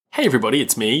Hey everybody,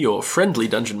 it's me, your friendly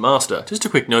Dungeon Master. Just a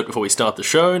quick note before we start the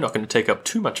show, not going to take up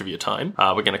too much of your time.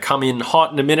 We're going to come in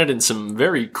hot in a minute in some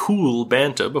very cool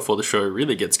banter before the show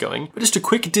really gets going. But just a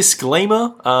quick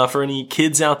disclaimer for any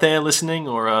kids out there listening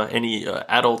or any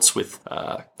adults with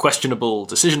questionable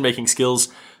decision-making skills,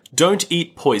 don't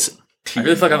eat poison. I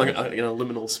really feel like I'm in a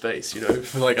liminal space, you know?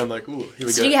 I'm like, ooh, here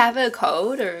we go. Do you have a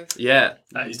code or? Yeah.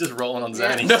 He's just rolling on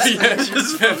Zanny. No, yeah,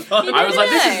 just for fun. I was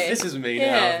like, this is me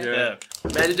Yeah. now. Yeah.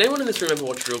 Man, did anyone in this room ever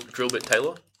watch Drillbit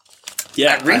Taylor?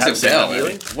 Yeah, That rings a bell.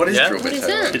 Really? What is Drillbit What is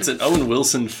Taylor? that? It's an Owen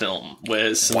Wilson film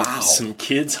where some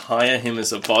kids hire him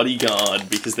as a bodyguard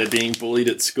because they're being bullied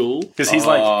at school. Because he's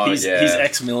he's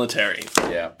ex-military.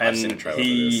 Yeah, I've seen a And trailer for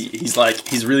this.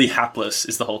 he's really hapless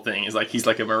is the whole thing. He's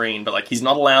like a Marine, but like he's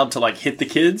not allowed to like hit the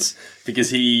kids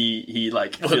because he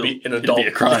It'd be an adult. It'd be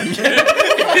a crime.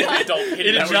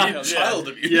 Child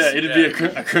abuse. Yeah, it'd be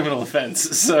a criminal offense.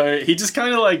 So he just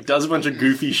kind of like does a bunch of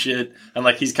goofy shit, and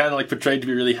like he's kind of like portrayed to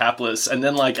be really hapless. And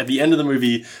then like at the end of the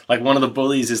movie, like one of the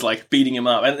bullies is like beating him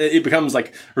up, and it becomes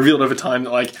like revealed over time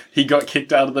that like he got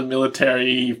kicked out of the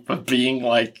military for being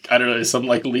like, I don't know, some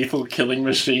like lethal killing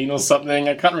machine or something.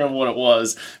 I can't remember what it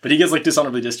was, but he gets like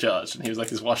dishonorably discharged, and he was like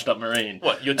this washed up Marine.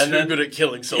 What, you're too good at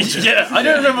killing soldiers? Yeah, I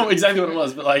don't remember exactly what it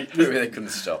was, but like Maybe they couldn't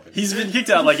stop him. he's been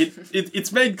kicked out. Like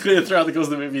it's made clear throughout the course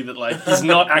of the movie that like he's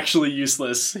not actually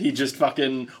useless. He just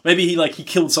maybe he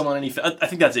killed someone and I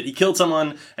think that's it. He killed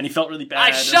someone and he felt really bad.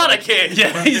 I shot a kid!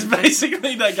 Yeah, he's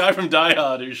basically that guy from Die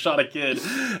Hard who shot a kid,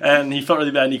 and he felt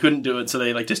really bad and he couldn't do it, so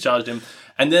they like discharged him.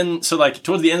 And then, so like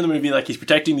towards the end of the movie, like he's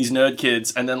protecting these nerd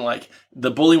kids, and then like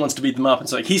the bully wants to beat them up, and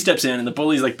so like he steps in, and the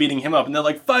bully's like beating him up, and they're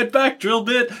like, "Fight back,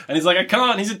 Drillbit!" And he's like, "I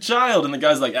can't. He's a child." And the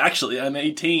guy's like, "Actually, I'm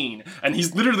 18." And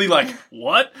he's literally like,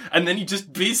 "What?" And then he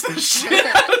just beats the shit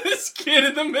out of this kid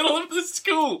in the middle of the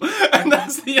school, and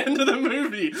that's the end of the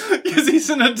movie because he's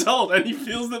an adult and he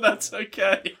feels that that's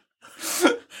okay.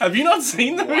 Have you not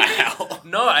seen the movie? Wow.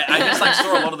 No, I just like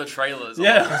saw a lot of the trailers.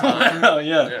 Yeah. Wow,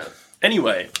 yeah. Yeah.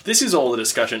 Anyway, this is all a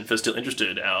discussion for Still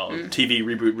Interested, our TV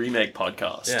Reboot Remake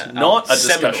podcast. Yeah, Not a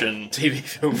seminal discussion TV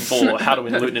film. for How to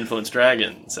Win Loot and Influence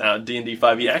Dragons, our D&D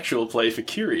 5e actual play for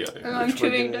Curio. I'm too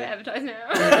big to advertise now.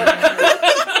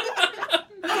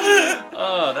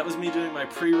 Oh, that was me doing my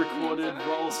pre-recorded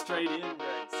roll straight in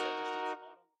race.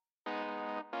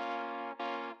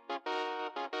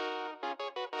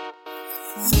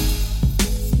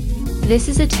 This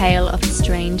is a tale of a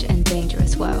strange and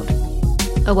dangerous world.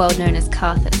 A world known as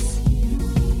Karthus.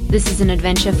 This is an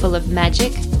adventure full of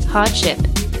magic, hardship,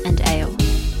 and ale.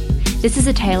 This is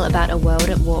a tale about a world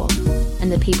at war, and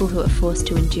the people who are forced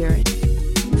to endure it.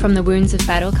 From the wounds of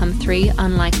battle come three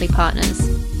unlikely partners,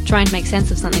 trying to make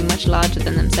sense of something much larger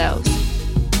than themselves.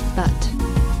 But,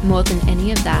 more than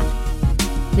any of that,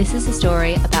 this is a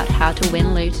story about how to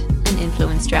win loot and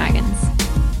influence dragons.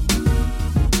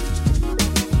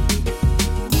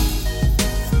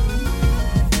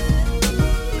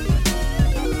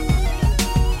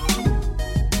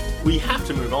 We have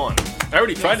to move on. I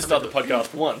already tried to start the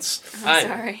podcast once. I'm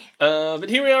sorry. But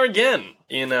here we are again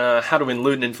in How to Win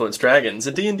Loot and Influence Dragons,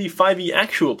 a D&D 5e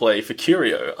actual play for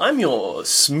Curio. I'm your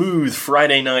smooth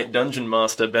Friday night dungeon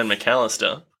master, Ben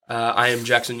McAllister. I am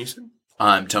Jackson Newsom.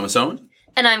 I'm Thomas Owen.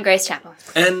 And I'm Grace Chappell.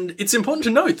 And it's important to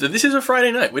note that this is a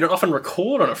Friday night. We don't often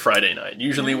record on a Friday night.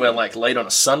 Usually we're like late on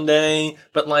a Sunday,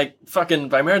 but like fucking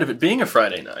by merit of it being a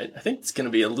Friday night, I think it's going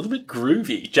to be a little bit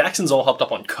groovy. Jackson's all hopped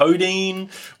up on codeine.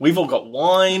 We've all got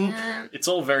wine. It's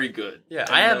all very good. Yeah,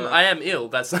 And, I am ill.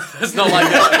 That's not like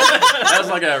that was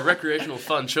like a recreational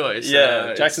fun choice.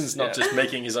 Yeah, Jackson's not just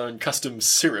making his own custom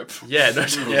syrup. Yeah, no,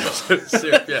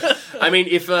 syrup, yeah. I mean,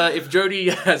 if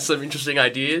Jody has some interesting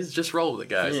ideas, just roll with it,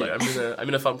 guys. Like I'm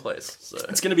in a fun place. So.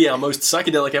 It's going to be our most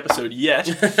psychedelic episode yet,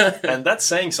 and that's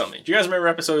saying something. Do you guys remember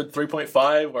episode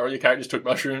 3.5 where all your characters took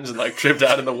mushrooms and like tripped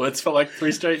out in the woods for like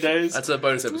 3 straight days? That's a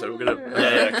bonus episode. We're gonna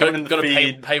got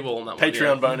a paywall on that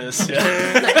Patreon bonus.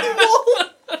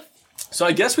 Yeah. So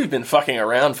I guess we've been fucking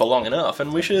around for long enough,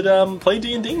 and we should play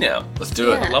D&D now. Let's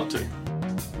do it. I'd love to.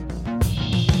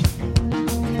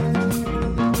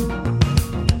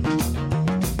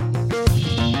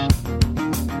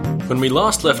 When we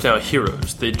last left our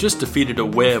heroes, they'd just defeated a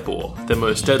werebore, their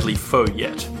most deadly foe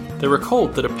yet. They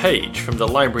recalled that a page from the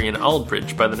library in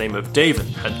Aldbridge by the name of Davin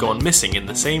had gone missing in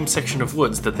the same section of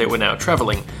woods that they were now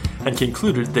travelling, and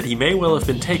concluded that he may well have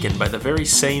been taken by the very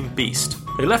same beast.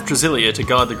 They left Drasilia to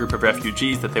guard the group of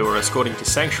refugees that they were escorting to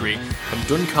Sanctuary, and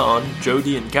Duncan,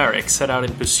 Jody, and Garrick set out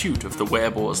in pursuit of the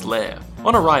wereboar's lair.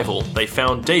 On arrival, they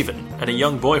found Davin and a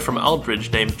young boy from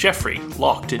Aldridge named Jeffrey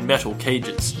locked in metal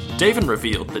cages. Davin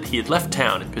revealed that he had left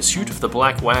town in pursuit of the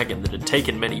black wagon that had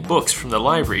taken many books from the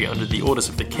library under the orders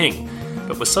of the king,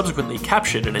 but was subsequently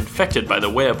captured and infected by the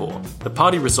werebore. The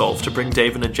party resolved to bring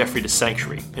Davin and Jeffrey to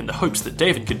Sanctuary, in the hopes that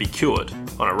Davin could be cured.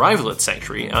 On arrival at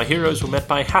Sanctuary, our heroes were met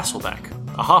by Hasselback,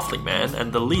 a halfling man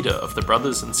and the leader of the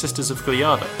Brothers and Sisters of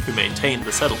Gliada, who maintained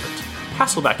the settlement.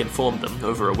 Hasselback informed them,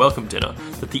 over a welcome dinner,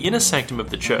 that the inner sanctum of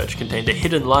the church contained a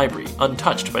hidden library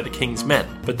untouched by the king's men,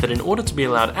 but that in order to be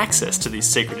allowed access to these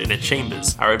sacred inner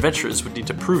chambers, our adventurers would need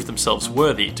to prove themselves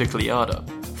worthy to Gliada.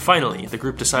 Finally, the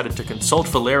group decided to consult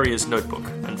Valeria's notebook,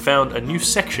 and found a new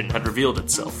section had revealed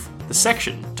itself. The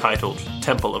section, titled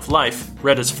Temple of Life,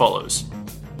 read as follows.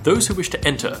 Those who wish to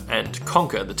enter and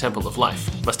conquer the Temple of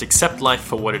Life must accept life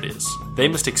for what it is. They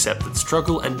must accept that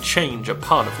struggle and change are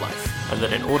part of life, and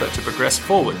that in order to progress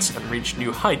forwards and reach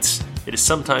new heights, it is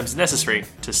sometimes necessary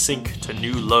to sink to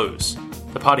new lows.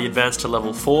 The party advanced to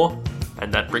level 4,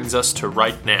 and that brings us to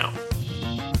right now.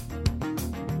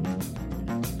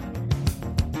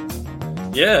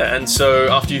 Yeah, and so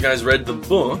after you guys read the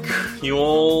book, you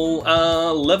all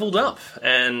leveled up,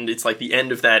 and it's like the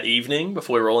end of that evening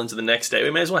before we roll into the next day.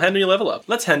 We may as well handle your level up.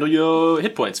 Let's handle your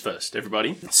hit points first,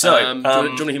 everybody. So, do you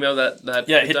want to email that?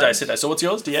 Yeah, hit dice. So what's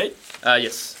yours? D8?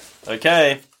 Yes.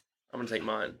 Okay. I'm going to take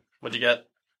mine. What'd you get?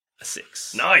 A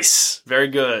 6. Nice. Very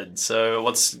good. So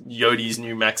what's Yodi's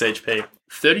new max HP?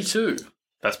 32.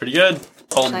 That's pretty good.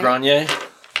 Old Okay. Granier?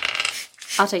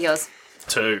 I'll take yours.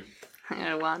 2. I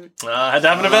got a 1. Had to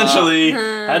have an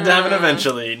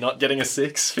eventually. Not getting a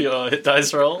 6 for your hit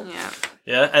dice roll. Yeah.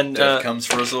 Yeah, and Death comes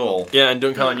for us all. yeah, and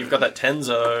Duncan, you've got that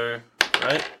Tenzo,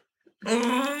 right?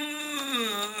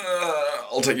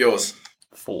 I'll take yours.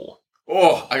 4.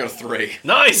 Oh, I got a 3.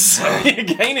 Nice! You're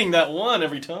gaining that 1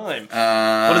 every time. What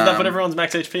does that put everyone's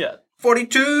max HP at?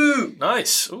 42!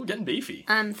 Nice. Ooh, getting beefy.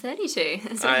 I'm 32.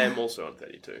 I am also on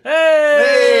 32.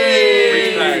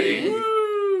 Hey! Hey!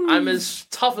 I'm as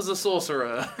tough as a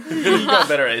sorcerer. You got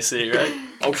better AC, right?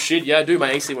 Oh shit, yeah, I do.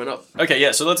 My AC went up. Okay,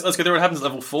 yeah, so let's go through what happens at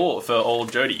level 4 for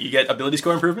old Jody. You get ability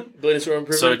score improvement. Ability score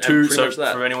improvement. So and 2, pretty so much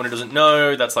that. for anyone who doesn't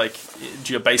know, that's like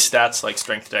to your base stats, like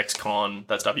strength, dex, con,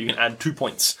 that stuff. You can add 2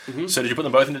 points. So did you put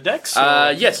them both into dex?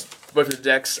 or- Yes, both of the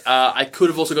decks. I could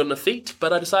have also gotten a feat,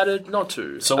 but I decided not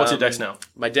to. So what's your dex now?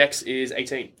 My dex is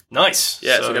 18. Nice.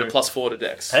 Yeah, so I get a +4 to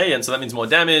dex. Hey, and so that means more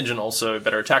damage and also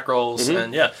better attack rolls,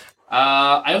 and yeah.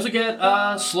 I also get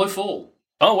slow fall.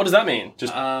 Oh, what does that mean?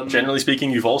 Just generally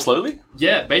speaking, you fall slowly?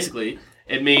 Yeah, basically.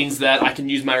 It means that I can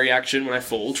use my reaction when I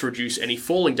fall to reduce any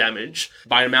falling damage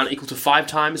by an amount equal to 5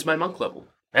 times my monk level.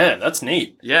 Man, that's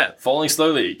neat. Yeah. Falling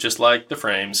slowly, just like the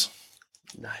frames.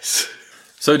 Nice.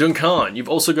 So, Duncan, you've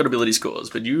also got ability scores,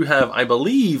 but you have, I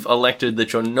believe, elected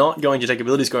that you're not going to take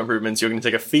ability score improvements, you're going to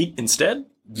take a feat instead?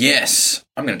 Yes,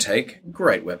 I'm going to take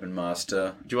Great Weapon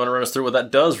Master. Do you want to run us through what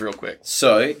that does real quick?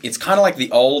 So, it's kind of like the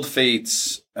old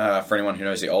feats, for anyone who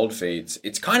knows the old feats,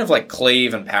 it's kind of like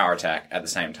cleave and power attack at the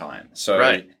same time. So,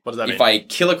 Right. What does that if mean? I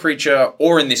kill a creature,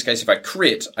 or in this case, if I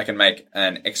crit, I can make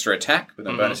an extra attack with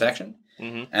a bonus action.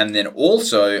 And then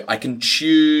also, I can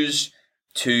choose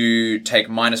to take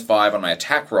 -5 on my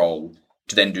attack roll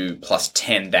to then do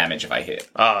 +10 damage if I hit.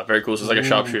 Ah, very cool. So it's like a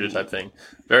sharpshooter type thing.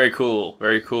 Very cool.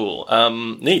 Very cool.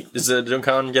 Neat. Does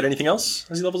Duncan get anything else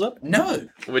as he levels up? No.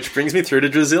 Which brings me through to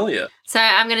Drasilia. So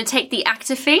I'm going to take the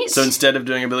active feat. So instead of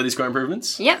doing ability score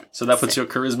improvements? Yep. So that puts your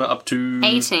charisma up to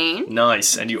 18.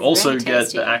 Nice. And you also Very get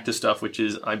tasty. the active stuff, which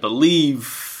is, I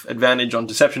believe, advantage on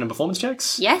deception and performance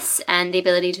checks? Yes, and the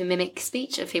ability to mimic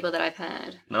speech of people that I've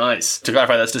heard. Nice. To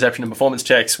clarify, that's deception and performance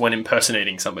checks when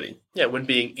impersonating somebody. Yeah, when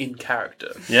being in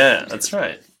character. Yeah, that's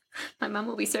right. My mum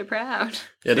will be so proud.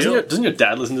 Yeah, doesn't your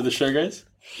dad listen to this show, guys?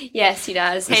 Yes, he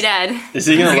does. Hey, Dad. Is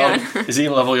he gonna How's it love? Is he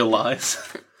gonna love all your lies?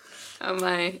 on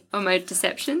my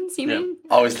deceptions, you Yeah. mean?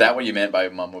 Oh, is that what you meant by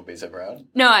Mum would be so proud?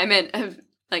 No, I meant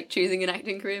like choosing an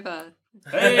acting career path.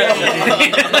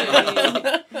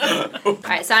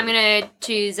 Alright, so I'm going to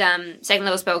choose second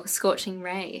level spell Scorching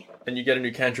Ray. And you get a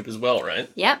new cantrip as well, right?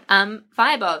 Yep,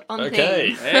 Firebolt on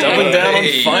Okay, thing. doubling down on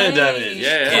Hey. fire damage.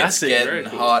 Yeah, It's Classic, getting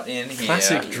hot in here.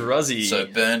 classic Druzzy. So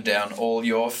burn down all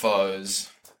your foes.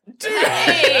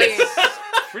 Hey,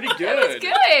 Pretty good.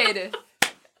 good.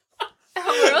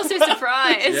 Oh, we're all so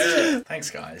surprised. Yeah. Thanks,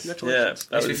 guys. Yeah,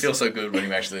 Makes me feel so good when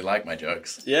you actually like my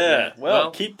jokes. Yeah,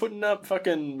 well, keep putting up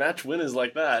fucking match winners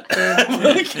like that.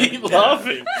 We'll keep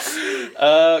laughing.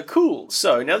 Cool.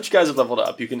 So now that you guys have leveled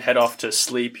up, you can head off to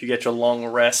sleep. You get your long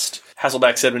rest.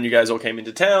 Hasselback said when you guys all came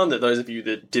into town that those of you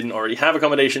that didn't already have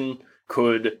accommodation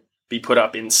could be put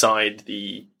up inside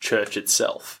the church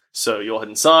itself. So you all head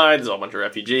inside, there's a whole bunch of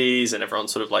refugees, and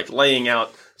everyone's sort of like laying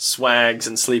out swags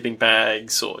and sleeping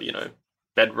bags or,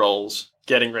 bedrolls,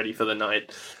 getting ready for the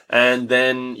night. And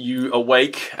then you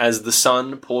awake as the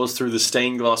sun pours through the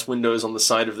stained glass windows on the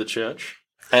side of the church.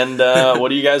 And what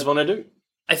do you guys want to do?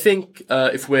 I think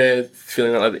if we're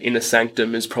feeling like the inner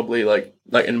sanctum is probably like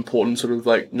an important sort of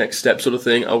like next step sort of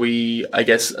thing, are we, I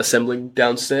guess, assembling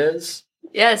downstairs?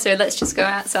 Yeah, so let's just go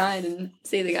outside and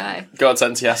see the guy. Go outside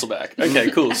and see Hasselback.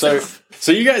 Okay, cool.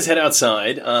 So you guys head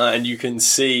outside, and you can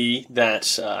see that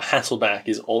Hasselback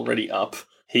is already up.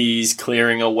 He's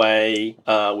clearing away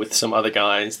with some other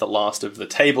guys the last of the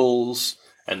tables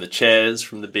and the chairs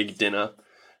from the big dinner.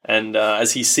 And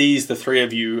as he sees the three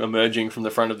of you emerging from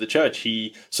the front of the church,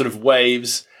 he sort of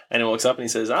waves and he walks up and he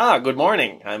says, good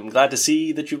morning. I'm glad to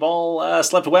see that you've all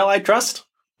slept well, I trust.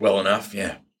 Well enough,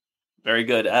 yeah. Very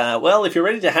good. Well, if you're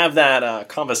ready to have that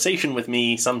conversation with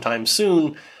me sometime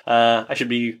soon, I should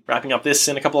be wrapping up this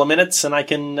in a couple of minutes, and I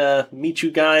can meet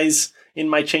you guys in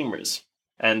my chambers.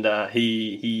 And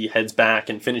he heads back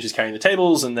and finishes carrying the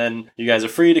tables, and then you guys are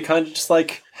free to kind of just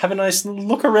like have a nice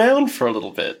look around for a little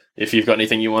bit, if you've got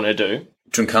anything you want to do.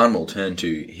 Chun-Khan will turn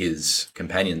to his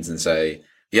companions and say,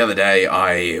 the other day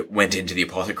I went into the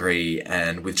apothecary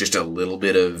and with just a little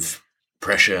bit of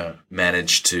pressure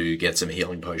managed to get some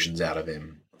healing potions out of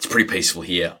him. It's pretty peaceful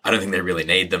here. I don't think they really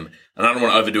need them. And I don't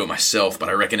want to overdo it myself, but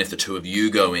I reckon if the two of you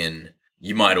go in,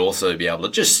 you might also be able to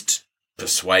just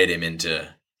persuade him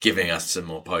into giving us some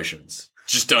more potions.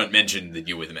 Just don't mention that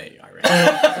you're with me, I reckon.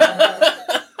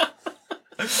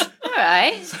 All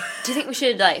right. Do you think we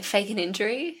should, fake an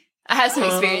injury? I have some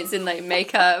experience in,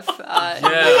 makeup.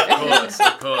 Yeah,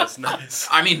 of course. Nice.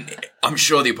 I mean, I'm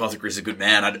sure the apothecary's a good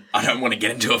man. I don't want to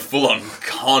get into a full-on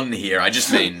con here. I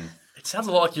just mean... It sounds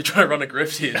a lot like you're trying to run a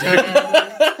grift here,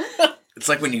 dude. It's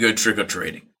like when you go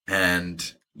trick-or-treating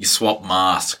and you swap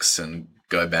masks and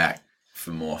go back for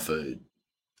more food.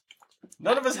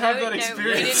 None of us have that we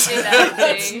experience. didn't do that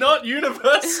That's thing. not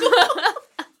universal.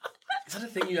 Is that a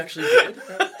thing you actually did?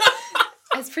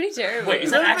 It's pretty terrible. Wait,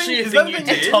 is that actually a Is thing that you a thing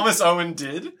that did? Thomas Owen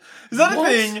did? Is that a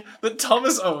thing that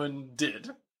Thomas Owen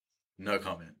did? No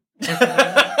comment.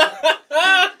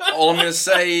 All I'm going to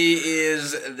say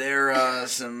is there are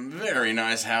some very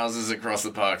nice houses across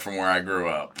the park from where I grew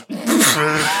up.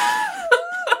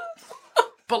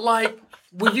 But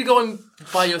were you going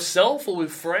by yourself or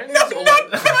with friends?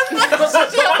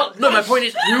 No, my point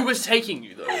is, who was taking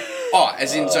you though? Oh,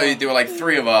 as in, so there were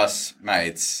three of us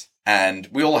mates, and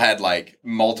we all had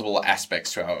multiple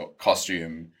aspects to our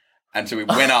costume, and so we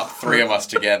went up, three of us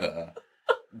together,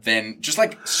 then just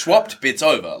swapped bits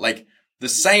over. The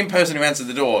same person who answered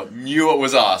the door knew it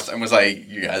was us and was like,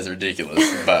 you guys are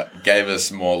ridiculous, but gave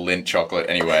us more Lindt chocolate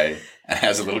anyway. And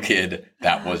as a little kid,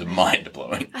 that was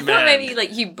mind-blowing. I thought maybe,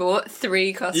 you bought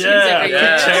 3 costumes Yeah, every a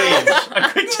year. quick change. A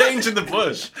quick change in the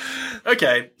bush.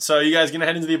 Okay, so you guys gonna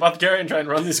head into the apothecary and try and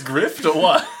run this grift, or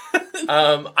what?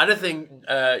 I don't think,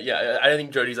 I don't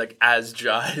think Jody's as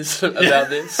jazzed about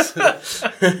this.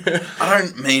 I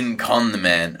don't mean con the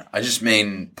man. I just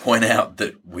mean point out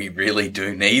that we really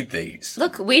do need these.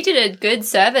 Look, we did a good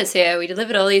service here. We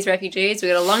delivered all these refugees. We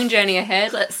got a long journey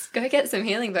ahead. Let's go get some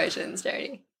healing potions,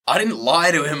 Jody. I didn't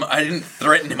lie to him. I didn't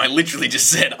threaten him. I literally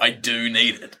just said, I do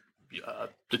need it.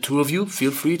 The two of you, feel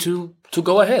free to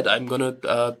go ahead. I'm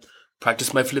gonna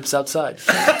practice my flips outside.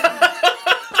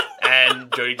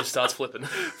 And Jody just starts flipping.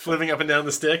 Flipping up and down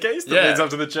the staircase that Yeah. leads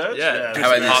up to the church? Yeah,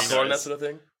 How about this? parkour and that sort of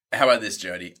thing. How about this,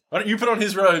 Jody? Why don't you put on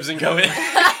his robes and go in?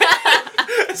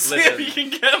 See if you can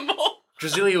get more.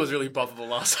 Drasilia was really bothered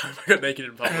last time I got naked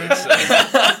in public. So.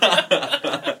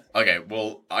 Okay,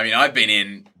 well, I mean, I've been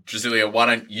in. Drasilia, why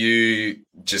don't you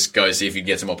just go see if you can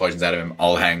get some more potions out of him?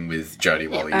 I'll hang with Jody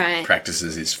while he alright.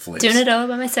 practices his flips. Doing it all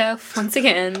by myself, once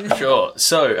again. Sure.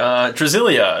 So,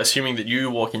 Drasilia, assuming that you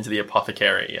walk into the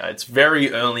apothecary, it's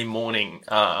very early morning,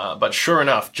 but sure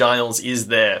enough, Giles is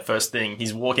there first thing.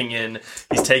 He's walking in,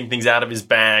 he's taking things out of his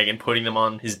bag and putting them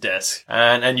on his desk.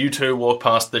 And you two walk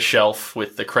past the shelf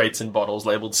with the crates and bottles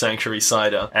labeled Sanctuary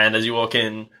Cider. And as you walk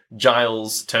in,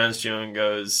 Giles turns to you and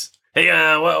goes, "Hey,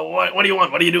 what do you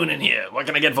want? What are you doing in here? What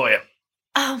can I get for you?"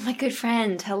 Oh, my good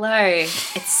friend. Hello.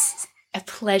 It's A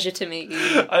pleasure to meet you.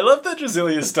 I love that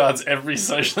Drasilia starts every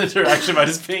social interaction by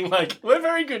just being like, we're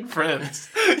very good friends.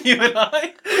 You and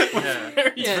I. We're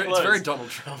very Yeah. close. It's very Donald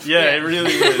Trump. Yeah, it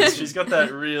really is. She's got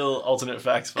that real alternate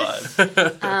facts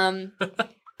vibe.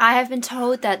 I have been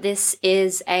told that this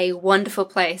is a wonderful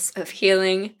place of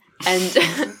healing and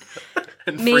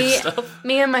And free me stuff.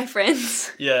 and my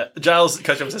friends. Yeah, Giles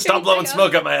comes up and says, stop blowing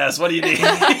smoke up my ass. What do you need?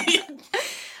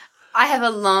 I have a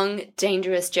long,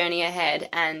 dangerous journey ahead,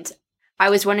 and I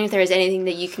was wondering if there is anything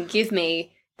that you can give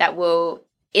me that will,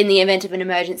 in the event of an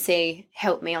emergency,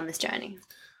 help me on this journey.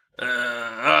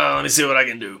 Let me see what I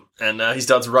can do. And he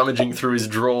starts rummaging through his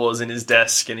drawers in his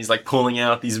desk, and he's like pulling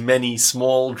out these many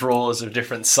small drawers of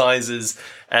different sizes.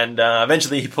 And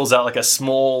eventually he pulls out like a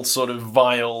small sort of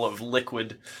vial of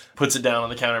liquid, puts it down on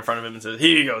the counter in front of him and says,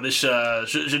 here you go, this should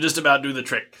just about do the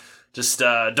trick. Just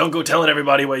don't go telling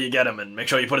everybody where you get them, and make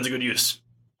sure you put it to good use.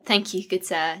 Thank you, good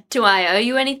sir. Do I owe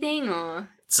you anything, or...?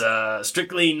 It's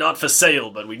strictly not for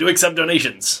sale, but we do accept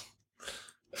donations.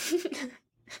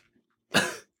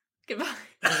 Goodbye.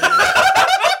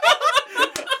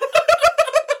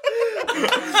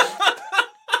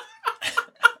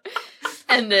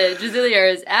 And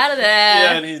Drasilia is out of there.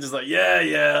 Yeah, and he's just like,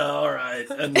 yeah, all right.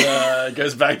 And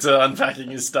goes back to unpacking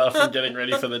his stuff and getting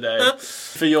ready for the day.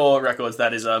 For your records,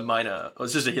 that is a minor... Oh,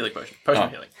 it's just a healing potion. Potion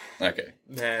of healing. Okay.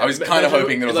 Man. I was kind of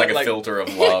hoping there was like a filter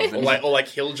of love. Or like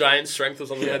hill giant strength or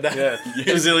something like that. Yeah.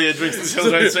 Drasilia drinks this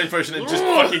Hill Giant Strength potion and just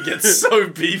fucking gets so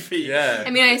beefy. Yeah. I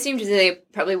mean, I assume Drasilia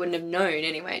probably wouldn't have known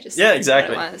anyway. Just Yeah,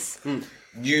 exactly. What it was.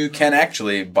 You can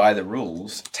actually, by the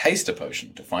rules, taste a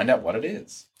potion to find out what it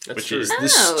is. That's Which true. is the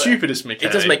Oh. stupidest mechanic.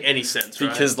 It doesn't make any sense,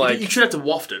 right? Because, like- you should have to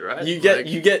waft it, right? You get, Like-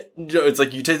 it's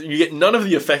like you get none of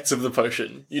the effects of the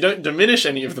potion. You don't diminish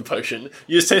any of the potion.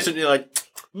 You just taste it and you're like,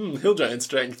 Hill Giant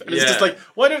Strength. And it's just Yeah. like,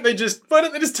 why don't they just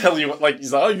tell you what, like,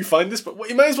 he's like, oh, you find this, but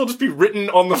it may as well just be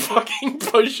written on the fucking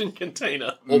potion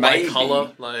container. or by Maybe.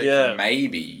 color, like Yeah.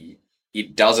 Maybe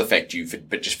it does affect you,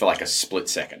 but just for like a split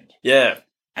second. Yeah.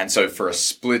 And so for a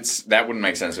split, that wouldn't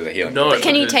make sense with a healing. No. potion.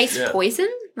 Can you Okay, taste yeah. poison?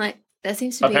 Like, that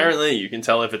seems to be... Apparently, you can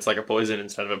tell if it's like a poison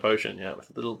instead of a potion, yeah, with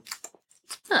a little...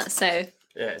 Huh, so,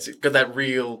 yeah, it's got that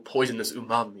real poisonous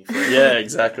umami flavor. Yeah,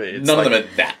 exactly. It's None like, of them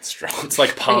are that strong. It's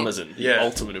like Parmesan, the Yeah.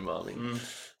 ultimate umami.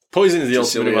 Poison is the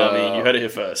ultimate Drasilia- umami. You heard it here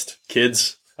first.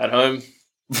 Kids, at home,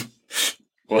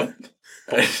 What?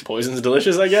 poison's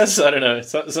delicious, I guess? I don't know.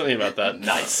 Something about that.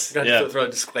 Nice. Got Yeah. to throw a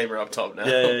disclaimer up top now.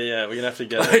 Yeah. We're going to have to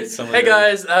get Right. some of Hey the-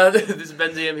 guys, this is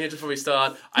Benzium here just before we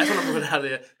start. I just want to put it out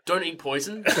there. Don't eat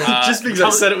poison. Just because I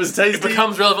said it was tasty. It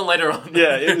becomes relevant later on.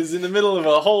 Yeah, it was in the middle of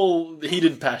a whole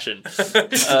heated passion.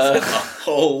 A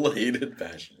whole heated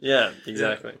passion. Yeah,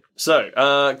 exactly.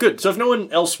 So, good. So if no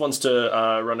one else wants to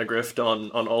run a grift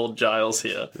on old Giles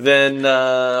here, then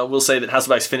we'll say that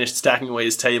Hasselback's finished stacking away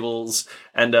his tables,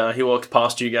 and he walks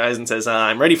past you guys and says,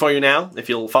 I'm ready for you now. If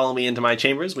you'll follow me into my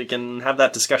chambers, we can have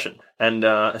that discussion. And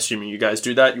assuming you guys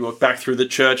do that, you walk back through the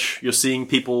church. You're seeing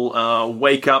people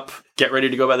wake up, get ready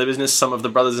to go about their business. Some of the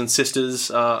brothers and sisters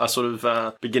are sort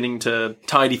of beginning to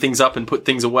tidy things up and put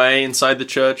things away inside the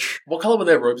church. What color were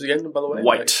their robes again, by the way?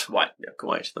 White. Like, white. Yeah, cool.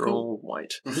 White. They're all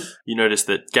white. You notice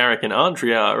that Garrick and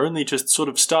Andrea are only just sort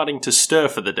of starting to stir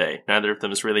for the day. Neither of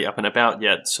them is really up and about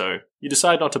yet, so you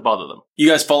decide not to bother them. You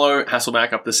guys follow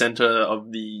Hasselback up the center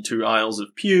of the two aisles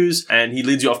of pews, and he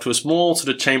leads you off to a small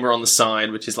sort of chamber on the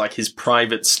side, which is like his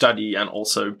private study and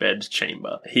also bed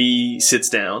chamber. He sits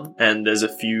down, and there's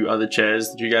a few other chairs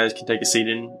that you guys can take a seat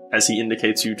in, as he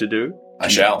indicates you to do. I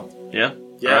shall. Yeah?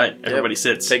 Yeah. All right, Yeah. everybody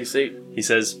sits. Take a seat. He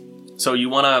says, so you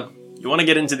wanna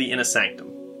get into the inner sanctum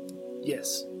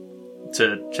Yes.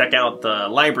 to check out the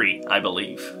library, I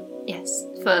believe. yes,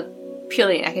 for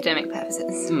purely academic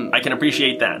purposes. I can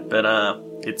appreciate that, but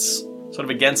it's sort of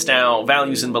against our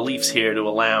values and beliefs here to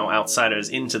allow outsiders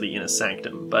into the inner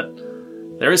sanctum. But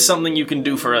there is something you can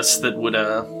do for us that would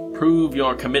prove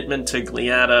your commitment to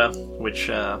Gliada, which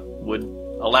would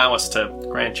allow us to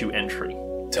grant you entry.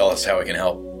 Tell us how we can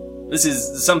help. This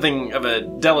is something of a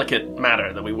delicate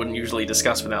matter that we wouldn't usually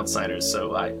discuss with outsiders,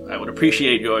 so I would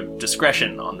appreciate your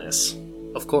discretion on this.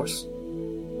 Of course.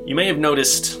 You may have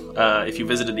noticed, if you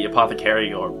visited the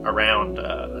apothecary or around,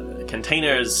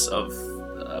 containers of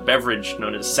a beverage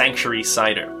known as Sanctuary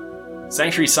Cider.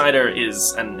 Sanctuary Cider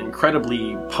is an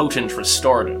incredibly potent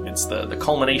restorative. It's the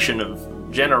culmination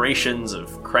of generations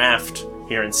of craft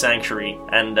here in Sanctuary,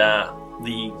 and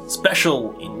the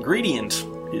special ingredient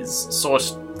is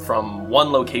sourced from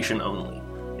one location only.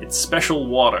 It's special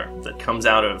water that comes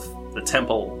out of the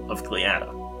Temple of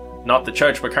Gliada. Not the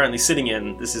church we're currently sitting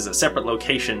in, this is a separate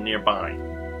location nearby.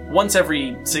 once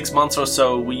every 6 months or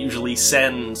so, we usually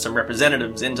send some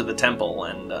representatives into the temple,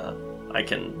 and I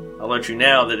can alert you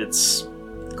now that it's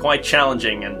quite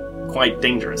challenging and quite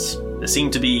dangerous. There seem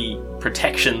to be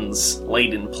protections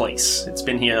laid in place. It's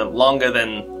been here longer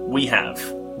than we have.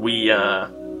 We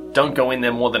don't go in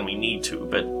there more than we need to,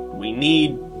 but we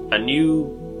need a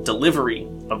new delivery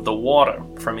of the water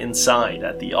from inside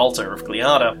at the altar of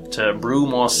Gliada to brew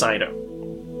more cider.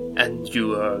 And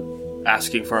you are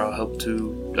asking for our help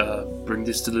to bring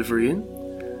this delivery in?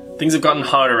 Things have gotten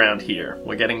hard around here.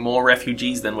 We're getting more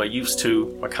refugees than we're used to.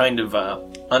 We're kind of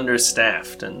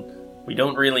understaffed, and we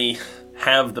don't really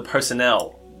have the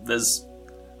personnel. There's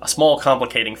a small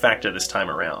complicating factor this time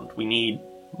around. We need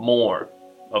more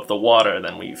of the water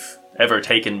than we've ever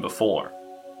taken before.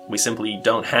 We simply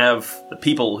don't have the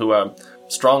people who are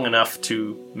strong enough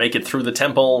to make it through the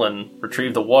temple and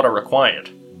retrieve the water required.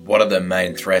 What are the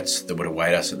main threats that would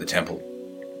await us at the temple?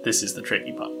 This is the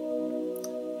tricky part.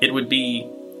 It would be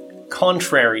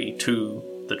contrary to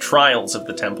the trials of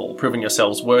the temple, proving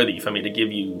yourselves worthy for me to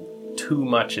give you too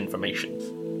much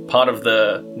information. Part of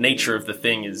the nature of the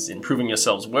thing is in proving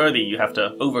yourselves worthy, you have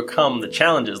to overcome the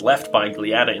challenges left by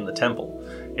Gliada in the temple.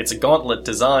 It's a gauntlet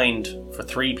designed for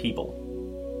 3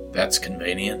 people. That's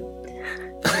convenient.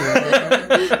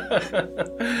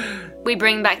 We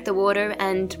bring back the water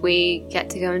and we get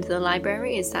to go into the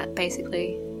library? Is that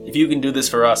basically... If you can do this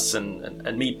for us and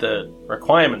meet the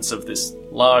requirements of this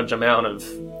large amount of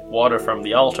water from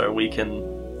the altar,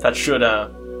 that should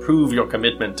prove your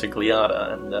commitment to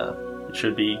Gliada, and it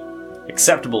should be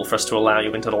acceptable for us to allow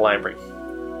you into the library.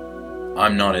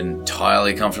 I'm not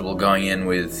entirely comfortable going in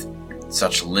with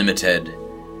such limited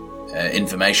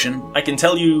information. I can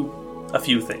tell you a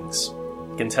few things.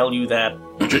 I can tell you that...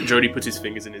 Jody puts his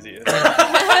fingers in his ear.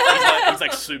 He's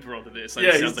like super onto this. Like,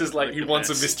 yeah, he's just like he wants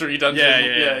a mystery dungeon.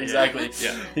 Yeah, exactly.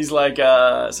 Yeah. He's like,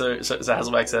 so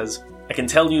Hasselback says, I can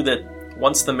tell you that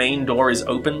once the main door is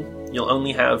open, you'll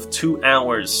only have 2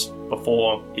 hours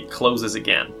before it closes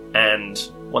again. And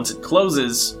once it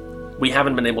closes, we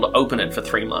haven't been able to open it for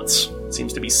 3 months. It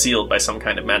seems to be sealed by some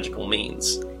kind of magical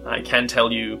means. I can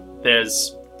tell you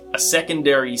there's a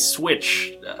secondary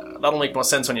switch. That'll make more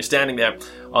sense when you're standing there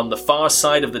on the far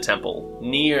side of the temple,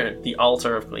 near the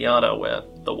altar of Gliada, where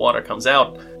the water comes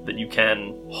out, that you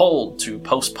can hold to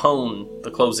postpone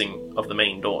the closing of the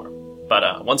main door.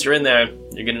 But once you're in there,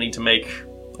 you're going to need to make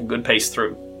a good pace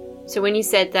through. So when you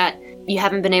said that you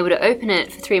haven't been able to open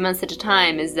it for 3 months at a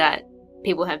time, is that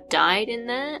people have died in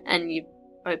there and you've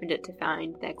opened it to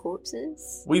find their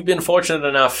corpses? We've been fortunate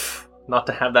enough not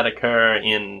to have that occur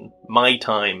in my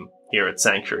time here at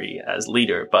Sanctuary as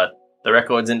leader, but the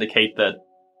records indicate that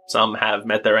some have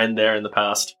met their end there in the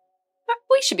past.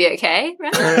 We should be okay,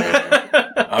 right?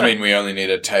 I mean, we only need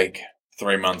to take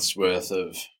 3 months worth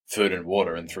of food and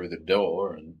water and through the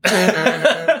door. And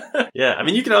yeah, I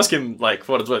mean, you can ask him, like,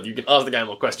 for what it's worth. You can ask the guy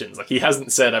more questions. Like, he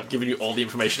hasn't said, I've given you all the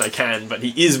information I can, but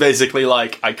he is basically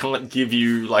like, I can't give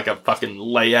you, like, a fucking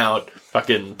layout,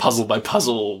 fucking puzzle by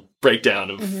puzzle breakdown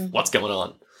of what's going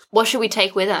on. What should we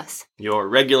take with us? Your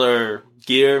regular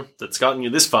gear that's gotten you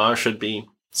this far should be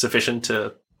sufficient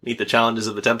to meet the challenges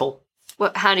of the temple.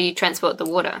 How do you transport the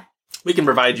water? We can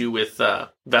provide you with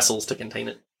vessels to contain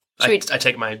it. I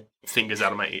take my fingers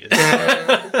out of my ears.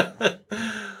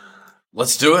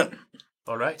 let's do it.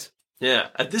 All right. Yeah,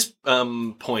 at this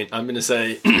point, I'm going to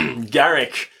say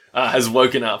Garrick has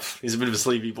woken up. He's a bit of a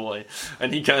sleepy boy.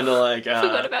 And he kind of like...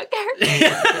 Forgot about Garrick.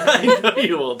 I know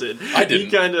you all did. I didn't.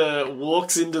 He kind of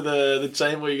walks into the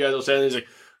chamber where you guys are standing. He's like,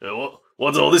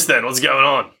 what's all this then? What's going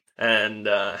on? And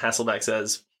Hasselback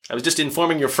says, I was just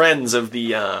informing your friends of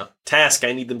the task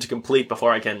I need them to complete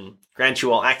before I can grant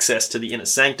you all access to the inner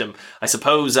sanctum. I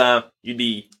suppose you'd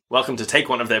be welcome to take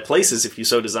one of their places if you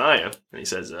so desire. And he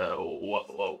says,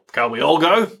 can't we all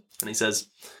go? And he says,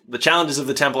 the challenges of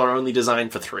the temple are only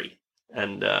designed for 3.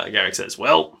 And Garrick says,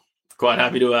 well, quite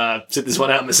happy to sit this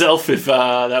one out myself if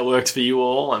that works for you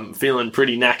all. I'm feeling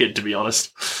pretty knackered, to be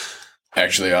honest.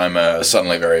 Actually, I'm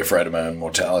suddenly very afraid of my own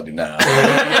mortality now.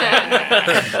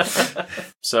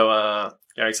 So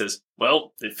Garrick says,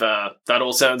 well, if that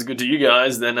all sounds good to you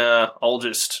guys, then I'll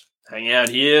just hang out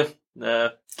here,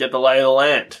 get the lay of the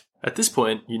land. At this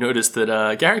point, you notice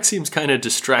that Garrick seems kind of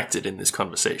distracted in this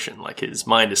conversation, like his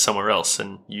mind is somewhere else,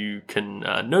 and you can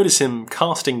notice him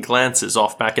casting glances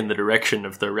off back in the direction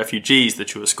of the refugees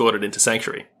that you escorted into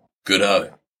Sanctuary.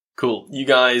 Good-o. Cool. You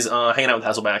guys are hanging out with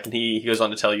Hasselback, and he goes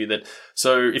on to tell you that,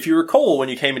 so if you recall when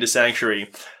you came into Sanctuary,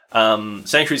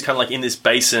 Sanctuary's kind of like in this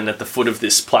basin at the foot of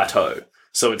this plateau.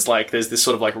 So it's like there's this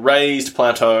sort of like raised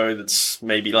plateau that's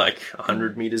maybe like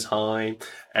 100 meters high,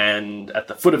 and at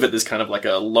the foot of it there's kind of like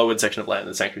a lowered section of land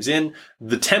that the sanctuary's in.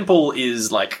 The temple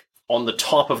is like on the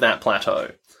top of that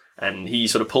plateau, and he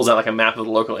sort of pulls out like a map of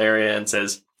the local area and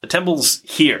says, the temple's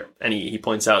here, and he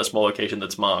points out a small location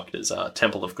that's marked as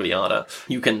Temple of Gliada.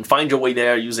 You can find your way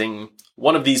there using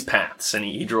one of these paths, and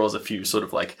he draws a few sort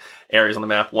of like areas on the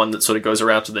map, one that sort of goes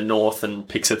around to the north and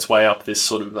picks its way up this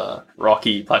sort of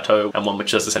rocky plateau, and one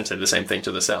which does essentially the same thing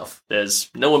to the south.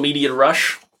 There's no immediate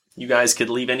rush. You guys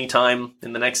could leave any time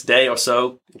in the next day or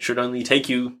so. It should only take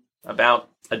you about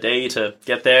a day to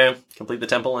get there, complete the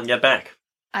temple, and get back.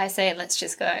 I say let's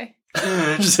just go.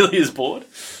 Gisili is bored.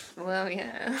 Well,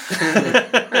 yeah.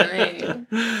 I mean,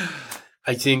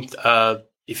 I think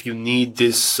if you need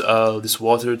this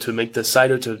water to make the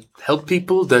cider to help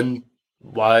people, then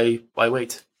why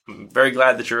wait? I'm very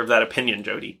glad that you're of that opinion,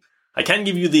 Jody. I can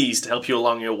give you these to help you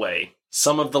along your way.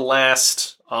 Some of the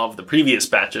last of the previous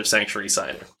batch of Sanctuary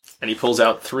cider. And he pulls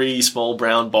out 3 small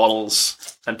brown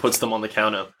bottles and puts them on the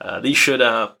counter. These should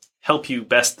help you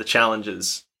best the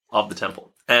challenges of the temple.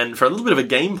 And for a little bit of a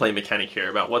gameplay mechanic here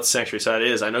about what Sanctuary cider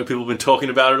is, I know people have been talking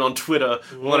about it on Twitter.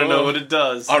 Want to know what it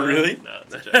does? Oh, really? No.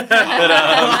 But,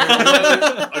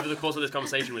 Over the course of this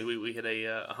conversation, we hit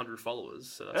 100 followers.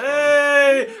 So that's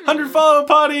hey! 100 follower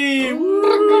party!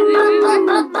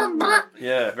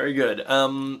 Yeah, very good.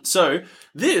 So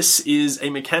this is a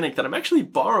mechanic that I'm actually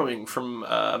borrowing from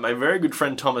my very good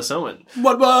friend Thomas Owen.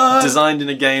 What? Designed in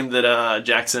a game that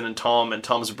Jackson and Tom and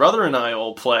Tom's brother and I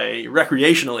all play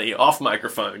recreationally off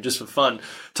microphone, just for fun.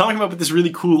 Tom came up with this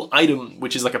really cool item,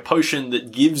 which is like a potion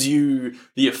that gives you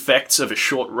the effects of a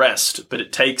short rest, but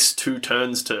it takes 2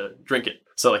 turns to drink it.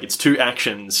 So like it's 2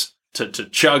 actions to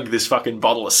chug this fucking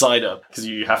bottle of cider, because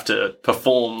you have to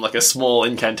perform like a small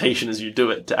incantation as you do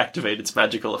it to activate its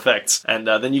magical effects, and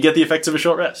then you get the effects of a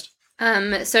short rest.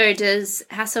 so does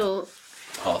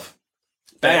Half.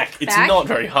 Back. It's Back? not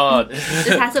very hard. Does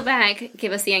Hasselback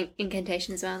give us the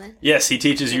incantation as well then? Yes, he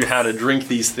teaches you how to drink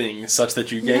these things such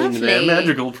that you gain their Lovely.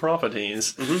 magical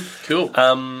properties. Cool.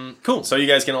 Cool. So you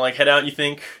guys gonna like head out, you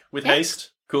think, with Yeah.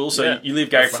 haste? Cool. So Yeah. you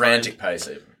leave Gary Frantic behind pace,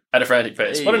 even. at a frantic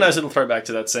pace. Hey. What a nice little throwback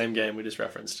to that same game we just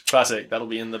referenced. Classic. That'll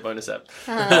be in the bonus app.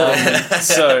 Oh.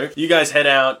 So you guys head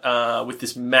out with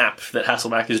this map that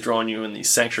Hasselback has drawn you and these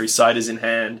sanctuary ciders in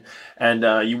hand, and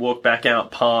you walk back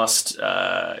out past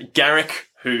Garrick,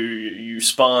 who you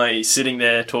spy sitting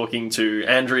there talking to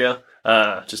Andrea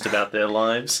just about their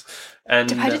lives. And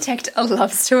Do I detect a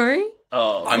love story?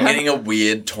 oh, I'm getting a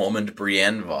weird Tormund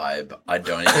Brienne vibe. I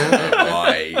don't even know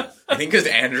why. I think because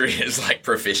Andrea is like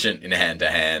proficient in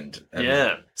hand-to-hand. and-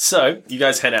 yeah. So you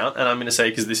guys head out, and I'm going to say,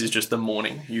 because this is just the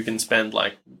morning, you can spend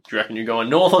like, do you reckon you're going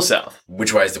north or south?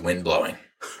 Which way is the wind blowing?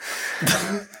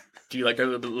 Do you like go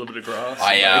to a little bit of grass?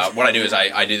 What I do is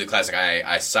I do the classic.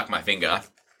 I suck my finger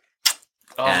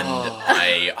and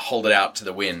I hold it out to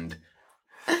the wind.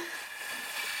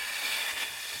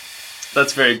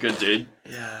 That's very good, dude.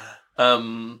 Yeah.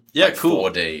 Yeah, Like cool.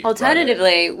 4D.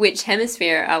 Alternatively, which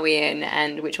hemisphere are we in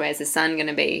and which way is the sun going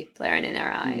to be blaring in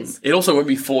our eyes? It also won't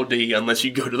be 4D unless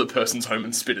you go to the person's home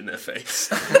and spit in their face.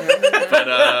 But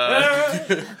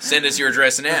Send us your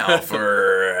address now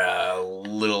for a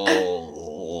little.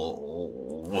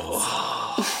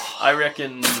 I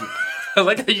reckon I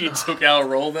like how you took our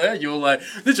role there. You were like,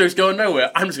 this joke's going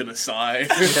nowhere. I'm just going to sigh.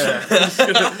 I'm just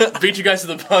going to beat you guys to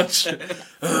the punch. an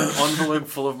envelope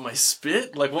full of my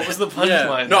spit? Like, what was the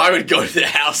punchline? No, I would go to the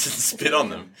house and spit on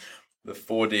them. The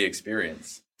 4D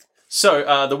experience.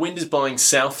 So, the wind is blowing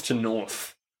south to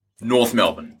north. North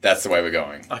Melbourne. That's the way we're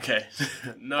going. Okay.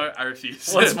 No, I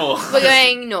refuse. What's more? We're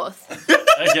going north.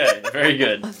 Okay, very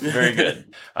good. Very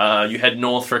good. You head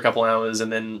north for a couple hours,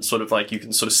 and then sort of like you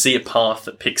can sort of see a path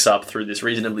that picks up through this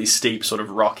reasonably steep sort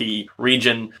of rocky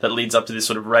region that leads up to this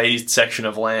sort of raised section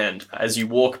of land. As you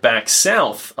walk back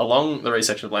south along the raised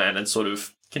section of land and sort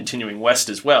of continuing west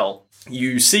as well,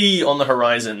 you see on the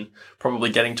horizon, probably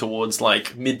getting towards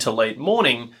like mid to late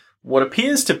morning, what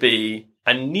appears to be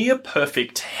a near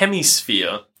perfect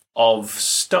hemisphere of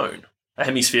stone. A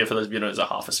hemisphere, for those of you who know, is a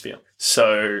half a sphere.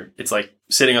 So it's like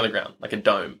sitting on the ground, like a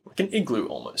dome, like an igloo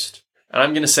almost. And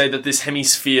I'm going to say that this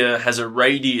hemisphere has a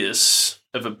radius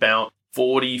of about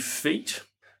 40 feet.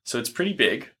 So it's pretty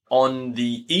big. On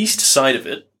the east side of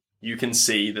it, you can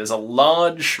see there's a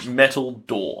large metal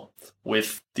door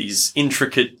with these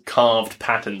intricate carved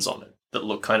patterns on it that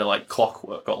look kind of like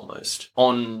clockwork almost.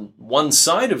 On one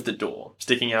side of the door,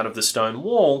 sticking out of the stone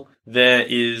wall, there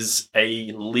is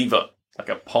a lever, like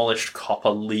a polished copper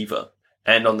lever.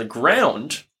 And on the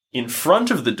ground, in front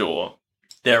of the door,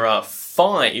 there are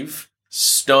 5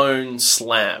 stone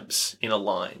slabs in a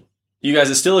line. You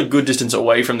guys are still a good distance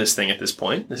away from this thing at this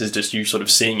point. This is just you sort of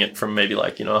seeing it from maybe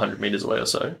 100 meters away or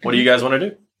so. What do you guys want to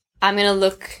do? I'm going to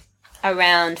look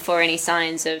around for any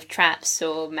signs of traps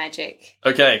or magic.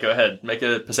 Okay, go ahead. Make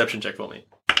a perception check for me.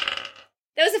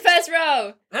 That was the first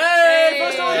row! Hey!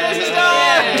 First roll versus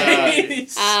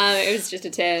guys! It was just a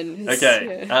 10.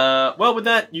 Okay. Well, with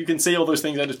that, you can see all those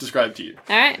things I just described to you.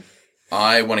 Alright.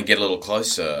 I want to get a little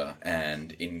closer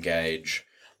and engage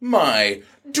my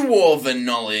dwarven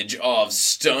knowledge of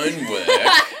stonework.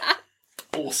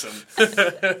 Awesome.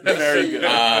 Very good.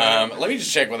 Let me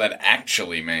just check what that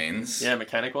actually means. Yeah,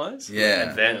 mechanic-wise? Yeah.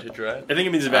 Advantage, right? I think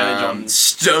it means advantage on...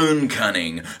 Stone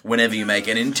cunning. Whenever you make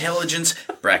an intelligence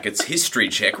 (history)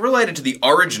 check related to the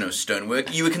origin of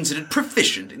stonework, you are considered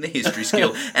proficient in the history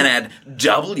skill and add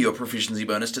double your proficiency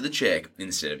bonus to the check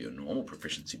instead of your normal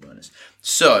proficiency bonus.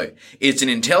 So, it's an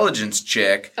intelligence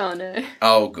check. Oh no.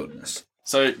 Oh, goodness.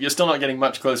 So you're still not getting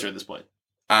much closer at this point.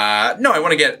 No, I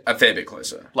want to get a fair bit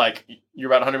closer. You're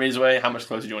about 100 meters away. How much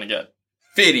closer do you want to get?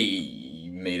 50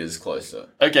 meters closer.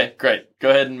 Okay, great. Go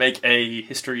ahead and make a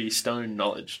history stone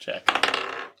knowledge check.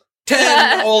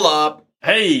 10 all up.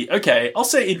 Hey, okay, I'll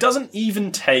say it doesn't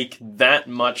even take that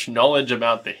much knowledge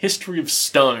about the history of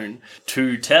stone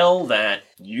to tell that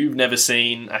you've never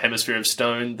seen a hemisphere of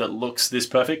stone that looks this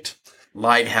perfect.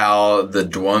 Like how the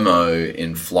Duomo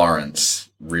in Florence,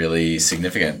 really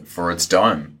significant for its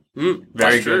dome.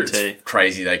 Very good, T.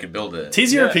 Crazy they could build it.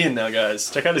 T's European now,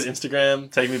 guys. Check out his Instagram,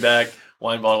 Take Me Back,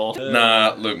 wine bottle.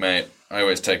 Nah, look, mate, I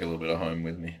always take a little bit of home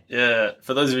with me. Yeah,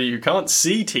 for those of you who can't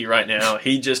see T right now,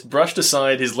 he just brushed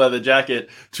aside his leather jacket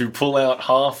to pull out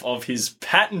half of his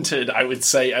patented, I would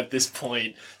say at this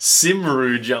point,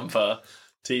 Simru jumper.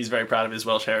 T's very proud of his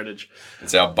Welsh heritage.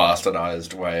 It's our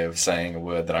bastardized way of saying a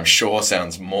word that I'm sure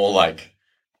sounds more like...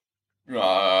 Go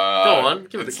on,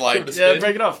 give it a spin. Yeah,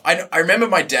 break it off. I remember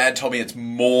my dad told me it's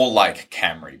more like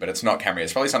Camry, but it's not Camry.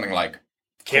 It's probably something like...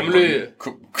 Camry.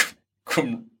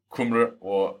 Cumru,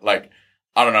 or I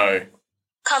don't know.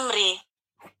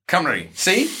 Camry.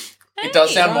 See? It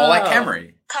does sound more like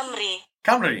Camry.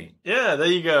 Camry. Yeah, there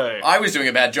you go. I was doing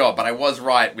a bad job, but I was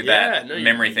right with that no,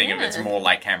 memory thing of it's more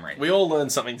like Camry. We all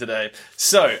learned something today.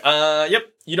 So,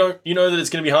 yep, you know that it's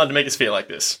going to be hard to make us feel like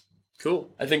this.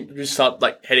 Cool. I think we just start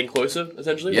heading closer,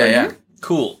 essentially. Yeah.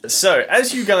 Cool. So,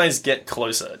 as you guys get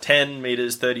closer, 10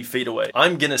 meters, 30 feet away,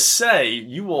 I'm going to say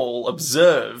you all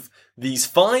observe these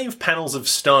 5 panels of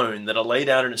stone that are laid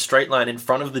out in a straight line in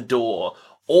front of the door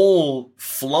all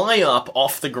fly up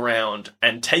off the ground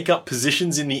and take up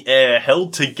positions in the air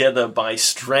held together by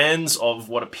strands of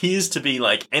what appears to be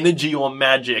energy or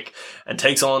magic and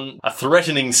takes on a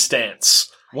threatening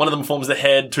stance. One of them forms the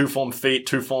head, 2 form feet,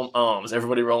 2 form arms.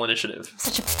 Everybody roll initiative.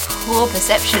 Such a poor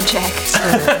perception check.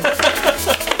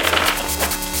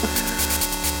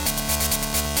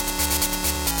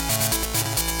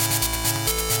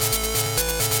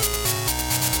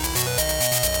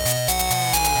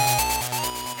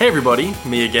 Hey everybody,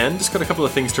 me again. Just got a couple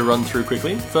of things to run through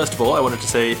quickly. First of all, I wanted to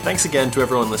say thanks again to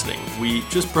everyone listening. We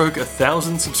just broke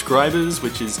 1,000 subscribers,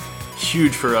 which is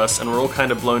huge for us, and we're all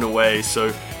kind of blown away,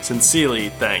 so sincerely,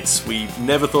 thanks. We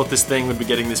never thought this thing would be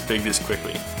getting this big this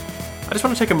quickly. I just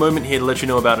want to take a moment here to let you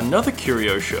know about another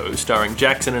Curio show starring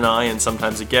Jackson and I and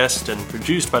sometimes a guest and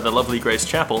produced by the lovely Grace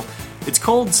Chappell. It's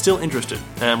called Still Interested,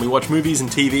 and we watch movies and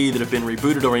TV that have been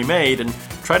rebooted or remade and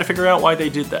try to figure out why they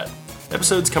did that.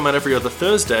 Episodes come out every other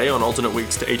Thursday on alternate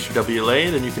weeks to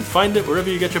HWLA, and you can find it wherever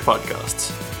you get your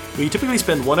podcasts. We typically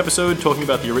spend one episode talking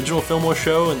about the original film or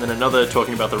show, and then another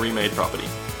talking about the remade property.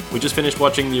 We just finished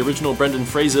watching the original Brendan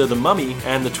Fraser The Mummy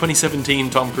and the 2017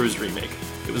 Tom Cruise remake.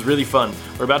 It was really fun.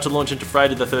 We're about to launch into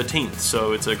Friday the 13th,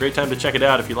 so it's a great time to check it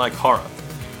out if you like horror.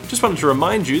 Just wanted to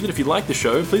remind you that if you like the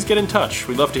show, please get in touch.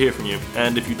 We'd love to hear from you.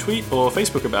 And if you tweet or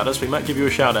Facebook about us, we might give you a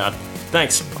shout out.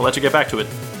 Thanks. I'll let you get back to it.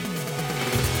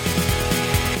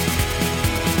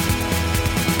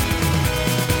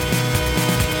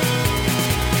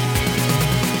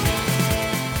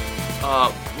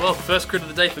 Well, first crit of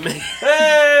the day for me.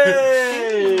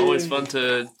 Hey! Always fun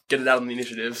to get it out on the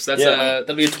initiative. So that's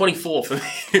that'll be a 24 for me.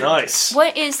 Nice.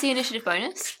 What is the initiative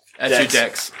bonus? That's your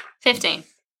dex. 15.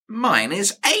 Mine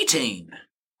is 18.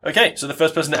 Okay, so the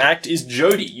first person to act is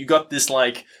Jody. You got this,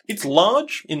 it's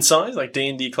large in size,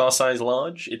 D&D class size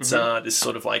large. It's this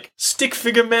sort of, stick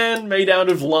figure man made out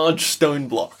of large stone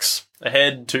blocks. A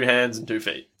head, 2 hands, and 2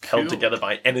 feet. Held together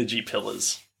by energy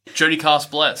pillars. Jody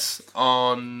cast Bless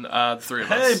on the 3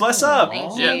 of us. Hey, bless up!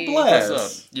 Thank Yeah, you. bless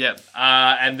up. Yeah.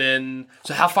 And then,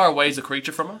 so how far away is the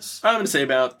creature from us? I'm going to say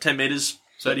about 10 meters.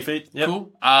 30 feet. Yep.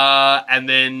 Cool. And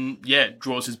then,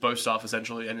 draws his bow staff,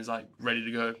 essentially, and is, like, ready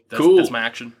to go. Cool. That's my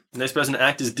action. Next person to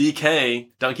act is DK,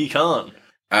 Donkey Khan.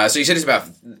 So you said it's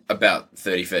about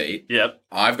 30 feet. Yep.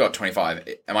 I've got 25.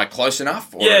 Am I close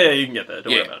enough? Or... Yeah, you can get there.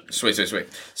 Don't worry about it. Sweet.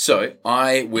 So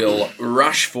I will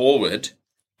rush forward.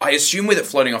 I assume with it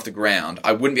floating off the ground,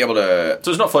 I wouldn't be able to...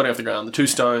 So it's not floating off the ground.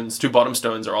 The two bottom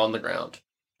stones are on the ground.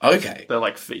 Okay. They're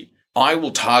like feet. I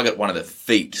will target one of the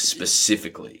feet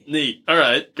specifically. Neat. All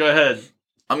right, go ahead.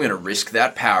 I'm going to risk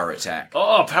that power attack.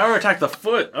 Oh, power attack the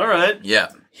foot. All right. Yeah,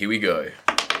 here we go.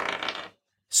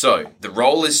 So, the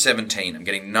roll is 17. I'm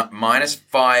getting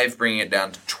 -5, bringing it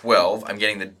down to 12. I'm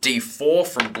getting the D4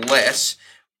 from Bless,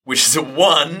 which is a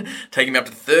 1, taking me up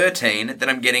to 13. Then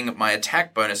I'm getting my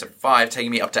attack bonus at 5,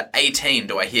 taking me up to 18.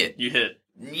 Do I hit? You hit.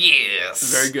 Yes!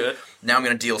 Very good. Now I'm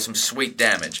going to deal some sweet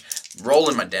damage.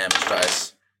 Rolling my damage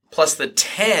dice. Plus the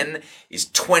 10 is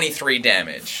 23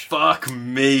 damage. Fuck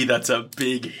me, that's a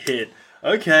big hit.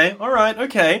 Okay, alright,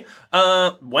 okay.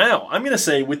 Wow, I'm gonna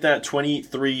say with that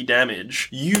 23 damage,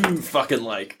 you fucking,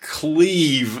 like,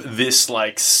 cleave this,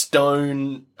 like,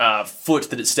 stone foot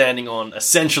that it's standing on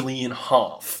essentially in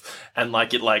half. And,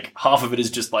 like, half of it is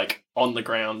just, like, on the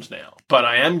ground now. But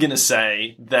I am gonna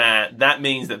say that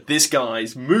means that this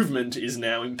guy's movement is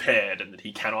now impaired and that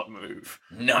he cannot move.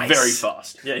 Nice. Very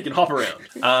fast. Yeah, he can hop around.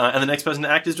 And the next person to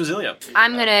act is Drasilia.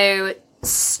 I'm going to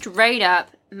straight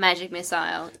up magic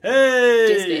missile. Hey!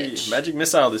 This bitch. Magic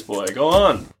missile this boy. Go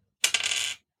on.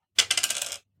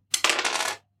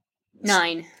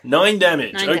 9. 9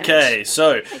 damage. 9 okay,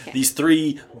 so Okay. these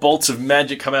 3 bolts of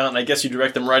magic come out, and I guess you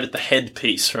direct them right at the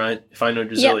headpiece, right? If I know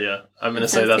Drasilia, I'm going to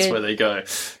say Sounds that's good. where they go.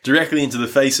 Directly into the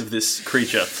face of this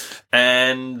creature.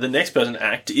 And the next person to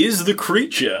act is the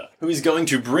creature, who is going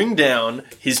to bring down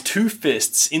his 2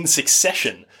 fists in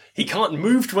succession. He can't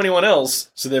move to anyone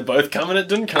else, so they're both coming at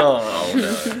Duncan. Oh,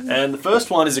 no. And the first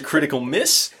one is a critical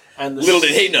miss, and the Little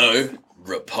did he know,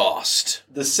 riposte.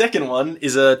 the second one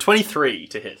is a 23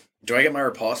 to hit. Do I get my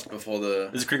riposte before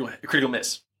the... It's a critical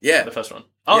miss. Yeah. The first one.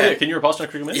 Oh, Yeah. yeah. Can you riposte on a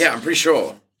critical miss? Yeah, I'm pretty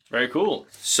sure. Very cool.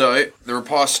 So, the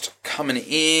riposte coming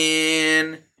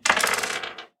in...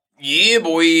 Yeah,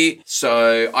 boy.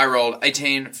 So, I rolled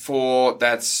 18 for...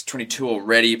 That's 22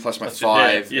 already, plus my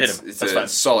 5. yeah, you hit him. It's That's a fine.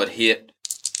 solid hit.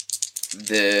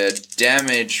 The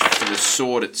damage for the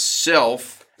sword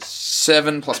itself...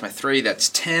 7 plus my 3, that's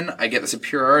 10. I get the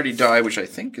superiority die, which I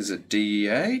think is a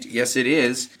D8. Yes, it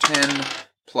is. 10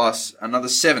 plus another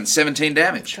 7. 17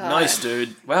 damage. God. Nice,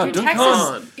 dude. Wow, Your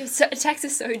Duncan. attacks are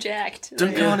so jacked.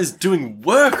 Duncan is doing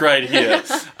work right here.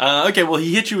 Okay, well,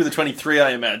 he hit you with a 23,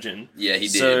 I imagine. Yeah, he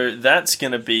did. So that's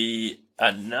going to be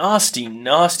a nasty,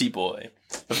 nasty boy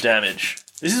of damage.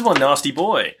 This is one nasty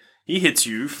boy. He hits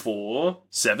you for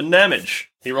 7 damage.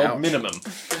 He rolled Ouch. minimum.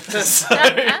 So,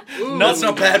 That's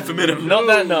not bad for minimum. Not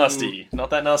that nasty. Not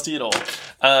that nasty at all.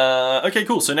 Okay,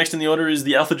 cool. So next in the order is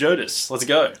the Alpha Jodis. Let's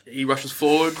go. He rushes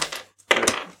forward.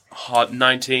 Hot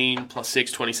 19 plus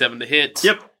 6, 27 to hit.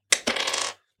 Yep.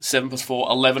 7 plus 4,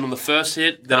 11 on the first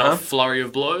hit. Then Uh-huh. a flurry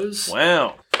of blows.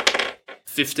 Wow.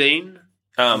 15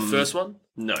 on the first one.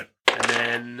 No. And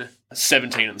then a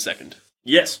 17 on the second.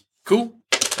 Yes. Cool.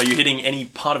 Are you hitting any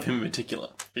part of him in particular?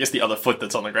 I guess the other foot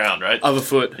that's on the ground, right? Other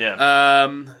foot. Yeah.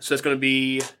 So it's going to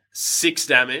be 6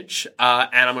 damage, and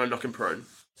I'm going to knock him prone.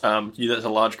 That's a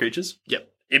large creatures. Yep.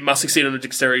 It must succeed on a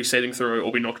dexterity saving throw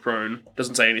or be knocked prone.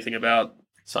 Doesn't say anything about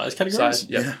Size categories? size.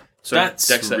 Yep. So That's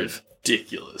dex save.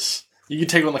 ridiculous. You could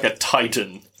take one like a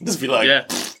titan. Just be like, Yeah.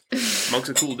 Monks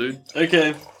are cool, dude.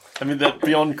 okay. I mean, that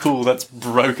beyond cool, that's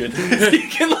broken. You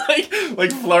can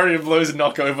like flurry of blows and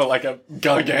knock over like a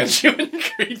gargantuan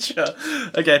creature.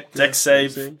 Okay, dex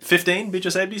save 15. Beat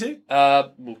your save DC.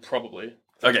 Well, probably.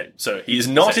 Okay, so he is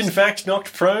not Six. in fact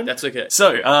knocked prone. That's okay.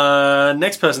 So,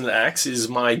 next person that acts is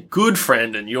my good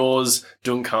friend and yours,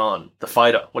 Duncan, the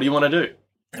fighter. What do you want to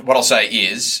do? What I'll say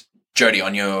is, Jody,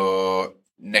 on your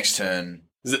next turn...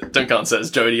 Is it, Duncan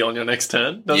says, Jody, on your next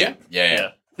turn? doesn't Yeah, he?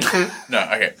 yeah. No,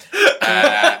 okay.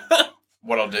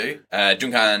 What I'll do,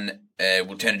 Duncan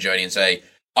will turn to Jody and say,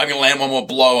 I'm going to land one more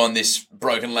blow on this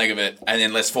broken leg of it, and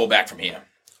then let's fall back from here.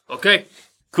 Okay.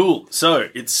 Cool. So,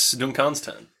 it's Duncan's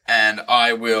turn. And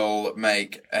I will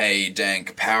make a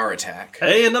dank power attack.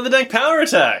 Hey, another dank power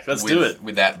attack. Let's do it.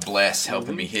 With that bless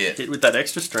helping me hit. Hit with that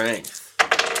extra strength.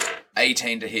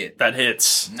 18 to hit. That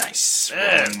hits. Nice.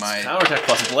 Man, Rolling my... power attack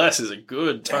plus bless is a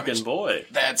good fucking boy.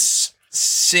 That's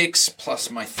 6 plus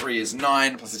my 3 is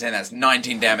 9 plus the 10. That's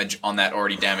 19 damage on that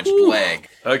already damaged leg.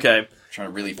 Okay. Trying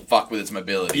to really fuck with its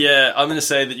mobility. Yeah, I'm going to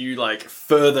say that you,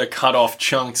 further cut off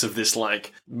chunks of this,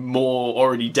 more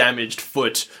already damaged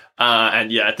foot,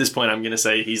 And yeah, at this point, I'm going to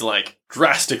say he's like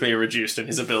drastically reduced in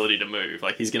his ability to move.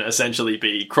 Like he's going to essentially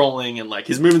be crawling, and like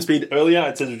his movement speed earlier,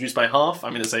 it says reduced by half.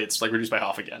 I'm going to say it's like reduced by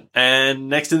half again. And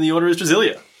next in the order is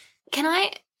Drasilia. Can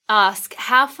I ask,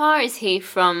 how far is he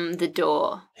from the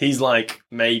door? He's like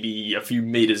maybe a few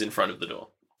meters in front of the door.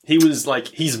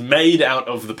 He's made out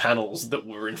of the panels that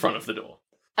were in front of the door.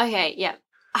 Okay, yeah.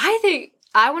 I think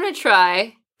I want to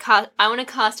try... I want to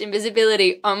cast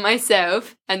invisibility on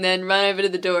myself and then run over to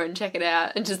the door and check it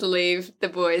out and just leave the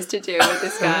boys to deal with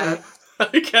this guy.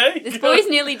 Okay. This boy's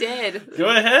nearly dead. Go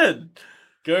ahead.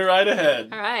 Go right ahead.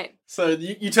 All right. So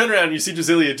you turn around and you see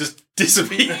Drasilia just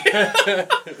disappear.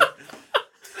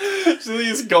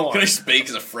 Drasilia's gone. Can I speak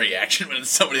as a free action when it's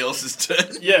somebody else's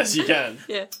turn? Yes, you can.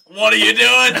 Yeah. What are you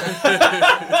doing?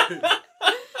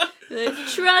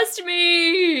 Trust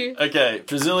me! Okay,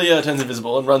 Drasilia turns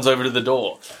invisible and runs over to the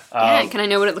door. Yeah, can I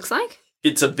know what it looks like?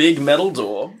 It's a big metal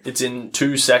door. It's in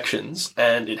 2 sections,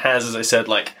 and it has, as I said,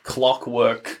 like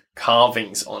clockwork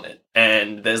carvings on it.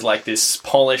 And there's like this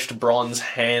polished bronze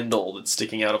handle that's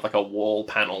sticking out of like a wall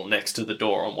panel next to the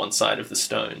door on one side of the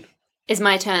stone. Is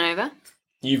my turn over?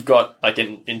 You've got like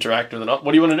an interact with it. What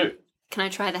do you want to do? Can I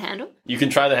try the handle? You can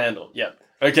try the handle, yeah.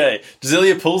 Okay,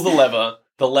 Drasilia pulls the lever.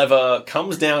 The lever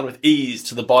comes down with ease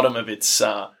to the bottom of its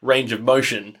range of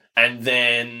motion, and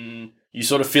then you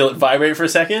sort of feel it vibrate for a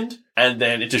second, and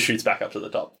then it just shoots back up to the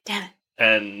top. Damn it.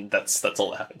 And that's all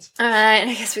that happens. Alright,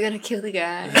 I guess we're gonna kill the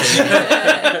guy.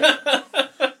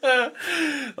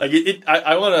 Like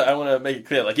I wanna make it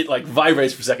clear, like it like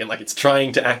vibrates for a second, like it's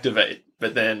trying to activate,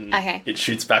 but then it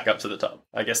shoots back up to the top.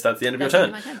 I guess that's the end of your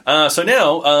turn. So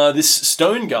now this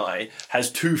stone guy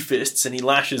has 2 fists, and he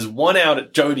lashes one out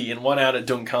at Jody and one out at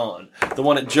Duncan. The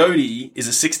one at Jody is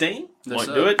a 16,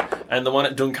 won't do it, and the one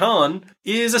at Duncan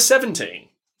is a 17.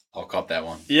 I'll cop that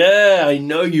one. Yeah, I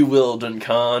know you will,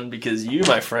 Duncan, because you,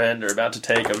 my friend, are about to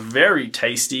take a very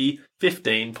tasty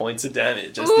 15 points of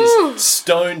damage as this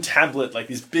stone tablet, like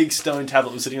this big stone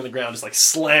tablet was sitting on the ground, just like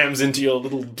slams into your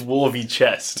little dwarvy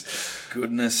chest.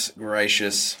 Goodness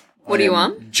gracious. What do you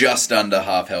want? Just under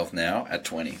half health now at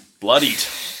 20. Bloodied.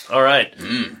 All right.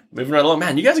 Moving right along.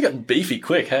 Man, you guys are getting beefy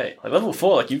quick, hey? Like level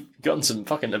 4, like you've gotten some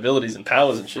fucking abilities and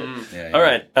powers and shit. Yeah. All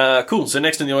right. Cool. So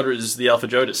next in the order is the Alpha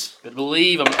Jodas. Better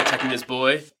believe I'm attacking this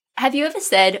boy. Have you ever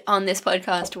said on this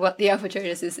podcast what the Alpha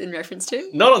Jodas is in reference to?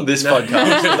 Not on this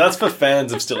podcast. That's for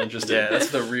fans of Still Interested. Yeah, that's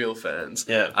the real fans.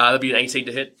 Yeah. That'll be an 18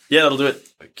 to hit. Yeah, that'll do it.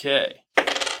 Okay.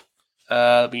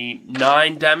 That'll be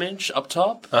 9 damage up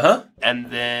top. Uh-huh. And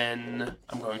then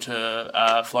I'm going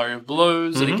to Flurry of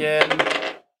Blows. And again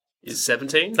is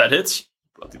 17. That hits.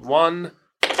 That'll be 1.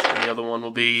 And the other one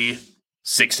will be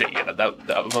 16. Yeah,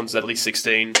 that one's at least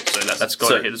 16. So that's got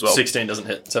to hit as well. 16 doesn't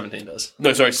hit. 17 does.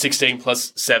 No, sorry, 16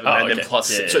 plus 7 and then plus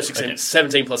 6. So 16, okay.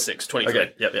 17 plus 6, 23.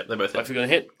 Okay, yep, they both hit. If you're going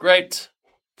to hit, great.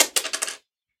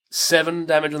 7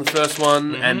 damage on the first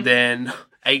one, and then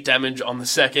 8 damage on the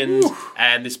second,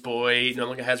 and this boy no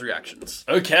longer has reactions.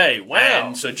 Okay, wow.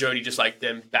 And so Jody just like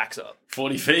then backs up.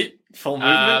 40 feet? Full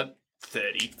movement?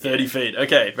 30. 30 feet.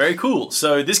 Okay, very cool.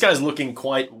 So this guy's looking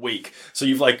quite weak. So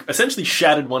you've like essentially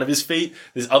shattered one of his feet.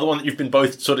 This other one that you've been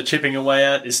both sort of chipping away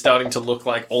at is starting to look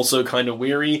like also kind of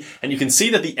weary. And you can see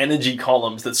that the energy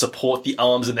columns that support the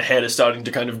arms and the head are starting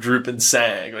to kind of droop and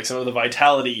sag. Like some of the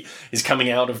vitality is coming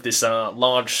out of this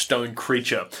large stone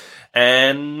creature.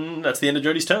 And that's the end of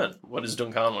Jody's turn. What does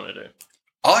Duncan want to do?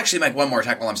 I'll actually make one more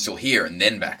attack while I'm still here and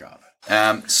then back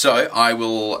up. So I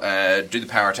will do the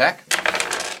power attack.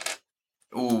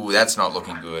 Ooh, that's not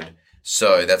looking good.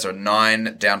 So that's a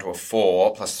 9 down to a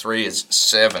 4, plus 3 is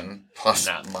 7, plus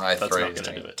my 3 is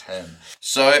 10.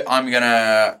 So I'm going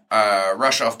to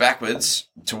rush off backwards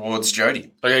towards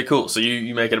Jody. Okay, cool. So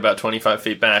you make it about 25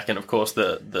 feet back, and of course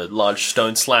the large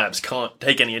stone slabs can't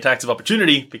take any attacks of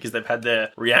opportunity because they've had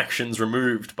their reactions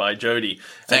removed by Jody.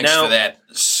 Thanks for that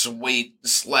sweet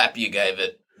slap you gave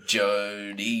it,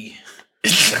 Jody.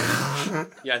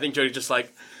 Yeah, I think Jody just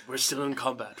like, we're still in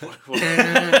combat. What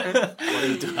are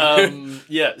you doing?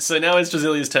 Yeah, so now it's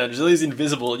Drasilia's turn. Drasilia's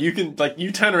invisible. You can,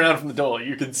 you turn around from the door.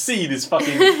 You can see this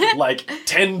fucking,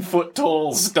 10-foot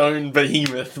tall stone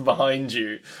behemoth behind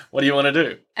you. What do you want to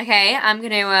do? Okay, I'm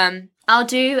going to, I'll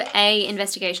do a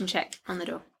investigation check on the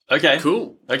door. Okay.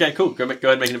 Cool. Okay, cool. Go ahead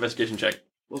and make an investigation check.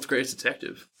 World's greatest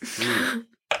detective.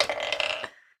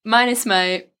 Minus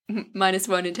my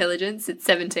 -1 intelligence. It's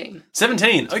 17.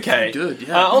 17. Okay. Good,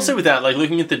 yeah. Also, with that, like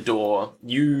looking at the door,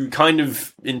 you kind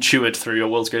of intuit through your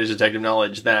world's greatest detective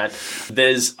knowledge that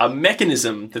there's a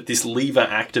mechanism that this lever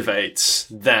activates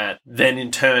that then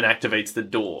in turn activates the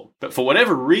door. But for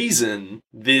whatever reason,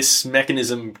 this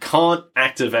mechanism can't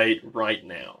activate right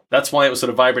now. That's why it was sort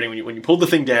of vibrating when you pulled the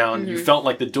thing down. You felt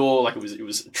like the door, like it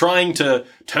was trying to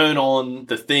turn on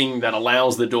the thing that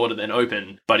allows the door to then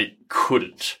open, but it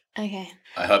couldn't. Okay.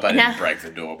 I hope I didn't Nah. break the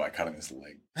door by cutting this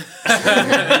leg.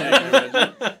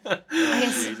 I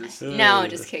guess now I'll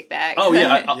just kick back. Oh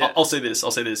yeah, I'll say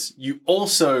this. You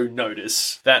also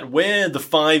notice that where the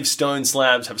 5 stone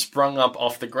slabs have sprung up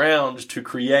off the ground to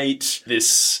create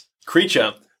this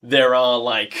creature, there are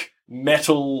like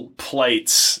metal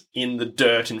plates in the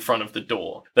dirt in front of the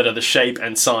door that are the shape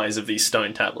and size of these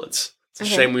stone tablets. It's a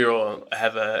shame we all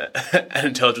have an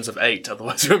intelligence of 8,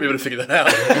 otherwise we won't be able to figure that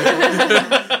out.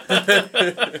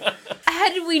 How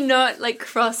did we not like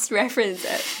cross-reference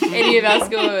any of our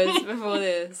scores before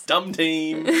this? Dumb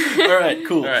team. All right,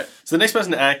 cool. All right. So the next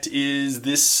person to act is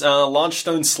this large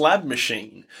stone slab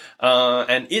machine.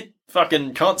 And it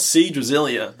fucking can't see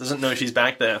Drasilia. Doesn't know she's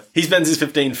back there. He spends his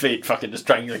 15 feet fucking just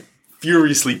trying like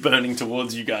furiously burning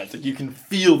towards you guys. Like you can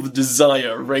feel the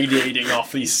desire radiating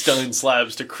off these stone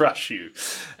slabs to crush you.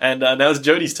 And now it's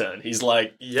Jody's turn. He's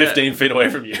like 15 feet away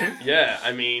from you. Yeah,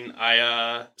 I mean,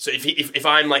 so if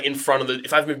I'm like in front of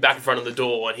if I've moved back in front of the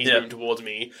door and he's moving towards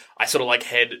me, I sort of like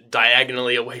head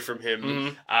diagonally away from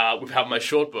him, whip out my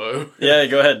short bow. Yeah,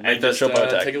 go ahead. Make And that just short bow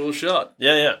attack. take a little shot.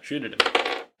 Yeah, shoot at him.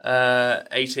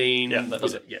 18. Yeah, that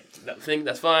does it. Yeah, that thing,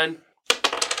 that's fine.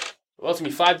 Well, it's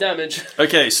going to be 5 damage.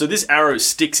 Okay, so this arrow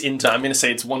sticks into, I'm going to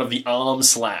say it's one of the arm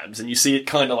slabs, and you see it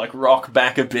kind of like rock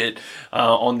back a bit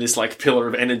on this like pillar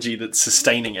of energy that's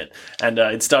sustaining it. And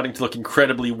it's starting to look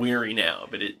incredibly weary now,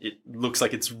 but it looks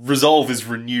like its resolve is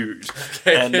renewed.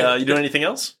 Okay. And you doing anything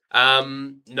else?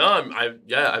 No,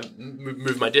 I've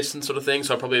moved my distance sort of thing,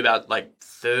 so I'm probably about like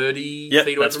 30 Yeah,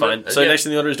 feet away that's from fine. it. So Yeah. next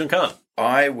in the order is Duncan.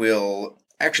 I will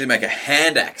actually make a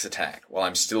hand axe attack while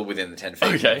I'm still within the 10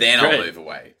 feet. Okay, then great. I'll move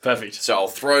away. Perfect. So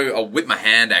I'll whip my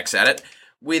hand axe at it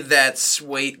with that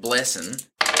sweet blessing.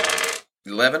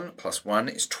 11 plus 1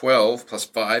 is 12 plus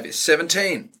 5 is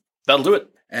 17. That'll do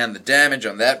it. And the damage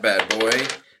on that bad boy,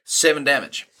 7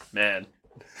 damage. Man.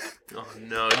 Oh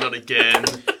no, not again.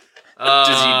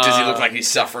 Does he look like he's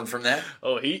suffering from that?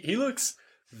 Oh, he looks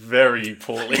very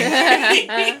poorly.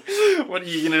 What, are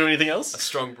you going to do anything A else?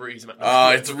 strong breeze.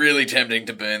 It's really tempting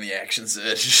to burn the action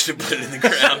surge just to put it in the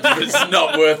ground, but it's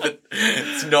not worth it.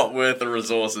 It's not worth the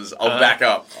resources. I'll back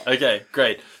up. Okay,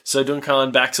 great. So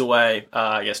Duncan backs away,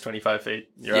 I guess 25 feet.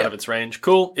 You're out of its range.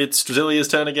 Cool. It's Drasilia's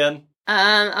turn again.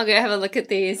 I'll go have a look at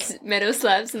these metal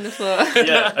slabs in the floor.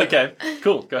 Yeah, okay.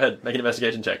 Cool. Go ahead. Make an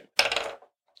investigation check.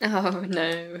 Oh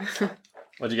no.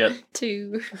 What'd you get?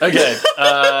 2. Okay.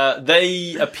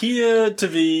 They appear to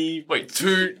be... Wait,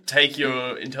 2 take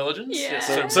your intelligence? Yeah.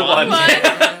 So one.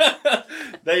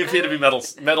 They appear to be metal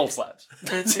slabs.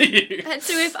 To you. And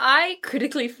so if I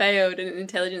critically failed an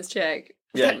intelligence check,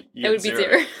 Yeah, that would be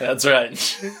 0. That's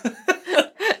right.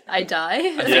 I die.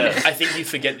 Yeah. I think you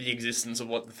forget the existence of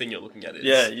what the thing you're looking at is.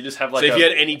 Yeah, you just have like So if you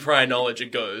had any prior knowledge,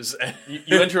 it goes.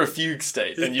 you enter a fugue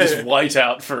state and you just white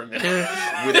out for a minute.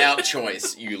 Without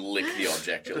choice, you lick the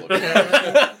object you're looking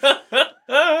at.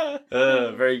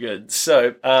 Very good.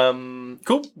 So,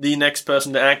 cool. The next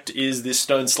person to act is this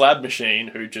stone slab machine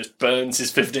who just burns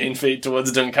his 15 feet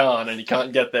towards Duncan and he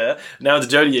can't get there. Now it's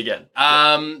Jody again.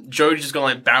 Jody's just gonna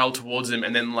like barrel towards him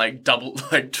and then like double,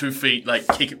 like 2 feet, like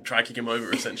try kick him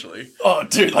over essentially. Oh,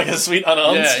 dude, like a sweet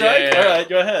unarmed Yeah, strike? yeah. All right,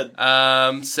 go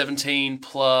ahead. 17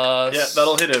 plus. Yeah,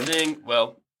 that'll hit him. Thing,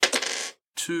 well,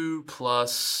 2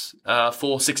 plus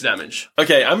 4, 6 damage.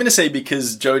 Okay, I'm going to say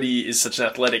because Jody is such an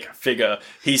athletic figure,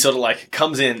 he sort of like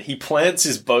comes in, he plants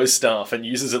his bow staff and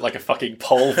uses it like a fucking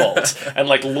pole vault and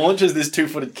like launches this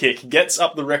 2-footed kick, gets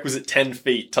up the requisite 10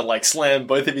 feet to like slam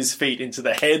both of his feet into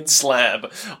the head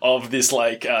slab of this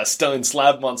like stone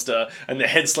slab monster, and the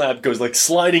head slab goes like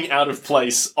sliding out of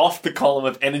place off the column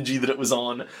of energy that it was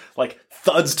on, like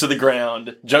thuds to the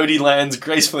ground. Jody lands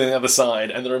gracefully on the other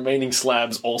side, and the remaining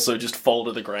slabs also just fall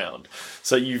to the ground.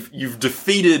 So you've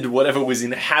defeated whatever was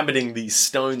inhabiting these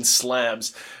stone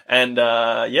slabs, and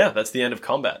that's the end of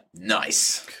combat.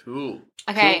 Nice. Cool.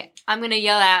 Okay, I'm going to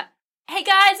yell out, "Hey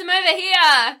guys, I'm over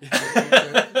here!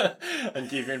 And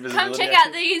keep your invisibility. Come check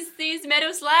out these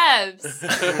metal slabs!"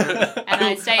 And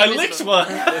I stay I invisible. licked one.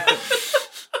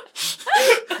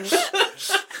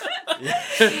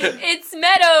 It's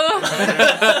metal!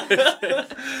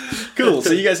 Cool.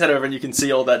 So you guys head over and you can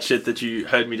see all that shit that you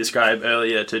heard me describe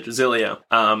earlier to Drasilia.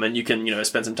 And you can,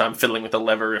 spend some time fiddling with the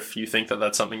lever if you think that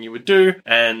that's something you would do.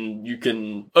 And you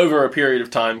can, over a period of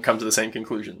time, come to the same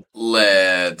conclusion.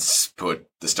 Let's put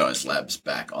the stone slabs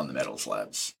back on the metal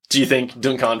slabs. Do you think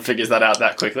Duncan figures that out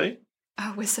that quickly?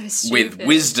 Oh, we're so stupid. With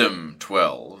wisdom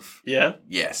 12. Yeah?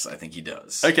 Yes, I think he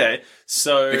does. Okay,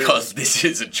 so... Because this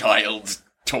is a child's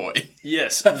toy.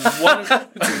 Yes. It's a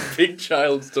big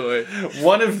child's toy.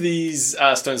 One of these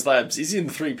stone slabs is in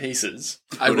 3 pieces.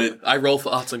 I roll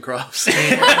for arts and crafts.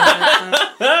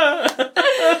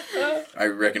 I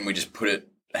reckon we just put it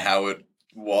how it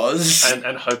was.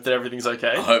 And hope that everything's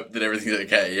okay? I hope that everything's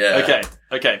okay, yeah.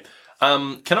 Okay.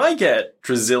 Can I get,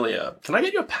 Drasilia, can I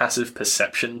get your passive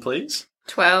perception, please?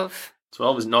 12.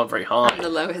 12 is not very high. I'm the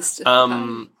lowest.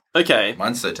 Okay.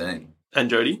 Mine's 13. And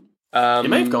Jody? It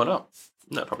may have gone up.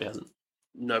 No, it probably hasn't.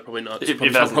 No, probably not. If It's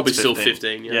it hasn't, probably it's still 15.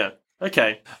 15, yeah. Yeah.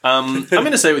 Okay. I'm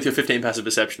going to say with your 15 passive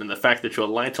perception and the fact that you're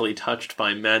lightly touched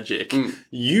by magic,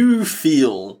 you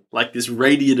feel like this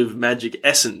radiative magic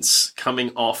essence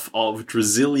coming off of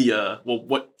Drasilia,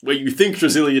 well, where you think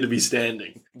Drasilia to be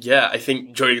standing. Yeah, I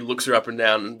think Jody looks her up and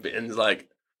down and is like...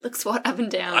 Looks what? Up and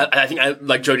down? I think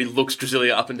Jody looks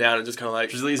Drasilia up and down and just kind of like...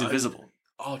 Drasilia's invisible.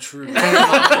 Oh, true.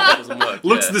 That doesn't work.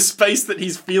 Looks yeah. the space that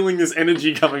he's feeling this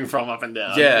energy coming from up and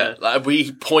down. Yeah, like,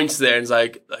 he points there and is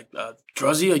like,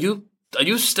 Drazi, are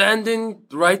you standing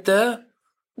right there?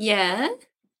 Yeah.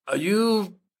 Are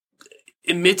you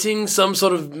emitting some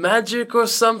sort of magic or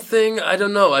something? I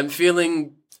don't know. I'm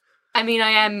feeling... I mean, I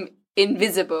am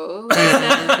invisible.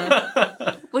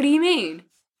 What do you mean?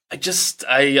 I just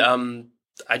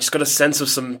got a sense of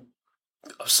some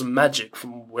magic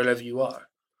from wherever you are.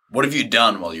 What have you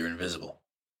done while you're invisible?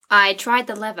 I tried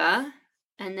the lever,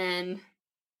 and then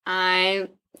I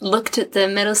looked at the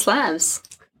metal slabs.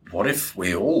 What if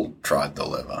we all tried the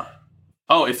lever?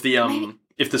 Oh, if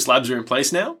the slabs are in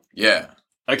place now? Yeah.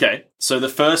 Okay, so the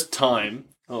first time...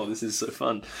 Oh, this is so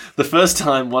fun. The first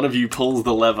time one of you pulls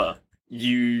the lever,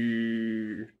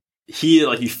 you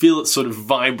hear, you feel it sort of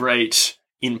vibrate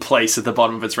in place at the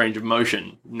bottom of its range of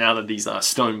motion, now that these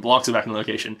stone blocks are back in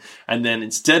location. And then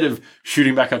instead of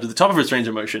shooting back up to the top of its range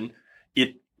of motion,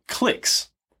 it clicks.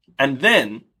 And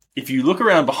then, if you look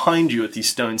around behind you at these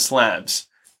stone slabs,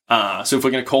 so if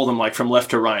we're going to call them from left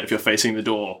to right, if you're facing the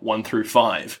door, 1 through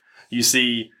 5, you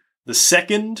see the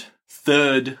 2nd,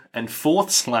 3rd, and 4th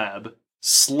slab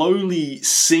slowly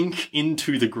sink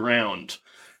into the ground.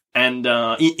 And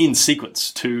in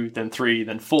sequence, 2, then 3,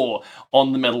 then 4,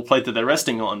 on the metal plate that they're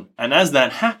resting on. And as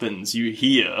that happens, you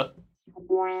hear...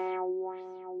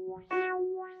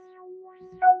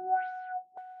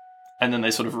 And then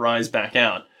they sort of rise back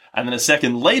out. And then a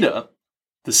second later,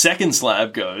 the 2nd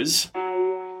slab goes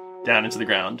down into the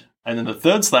ground. And then the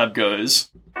 3rd slab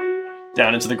goes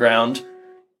down into the ground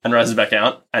and rises back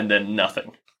out. And then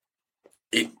nothing.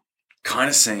 It kind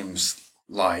of seems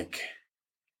like...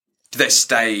 Do they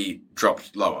stay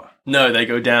dropped lower? No, they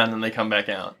go down and they come back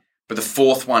out. But the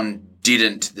 4th one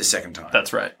didn't the 2nd time.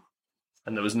 That's right.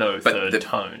 And there was no third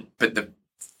tone. But the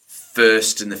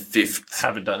 1st and the 5th...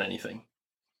 Haven't done anything.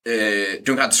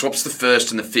 Duncan swaps the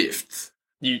 1st and the 5th.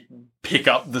 You pick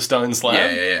up the stone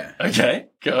slab? Yeah. Okay.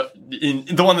 Go in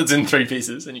the one that's in 3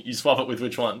 pieces, and you swap it with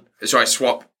which one? So I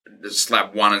swap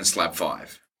slab 1 and slab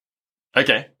 5.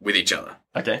 Okay. With each other.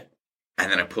 Okay. And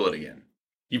then I pull it again.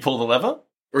 You pull the lever?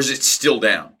 Or is it still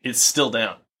down? It's still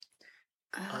down.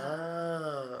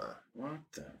 What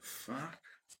the fuck?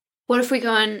 What if we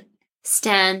go and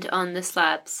stand on the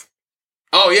slabs?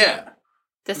 Oh, yeah.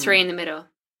 The 3 in the middle.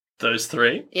 Those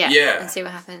 3? Yeah. And see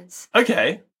what happens.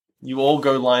 Okay. You all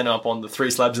go line up on the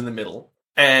 3 slabs in the middle,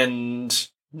 and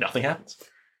nothing happens.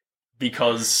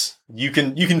 Because you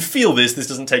can feel this. This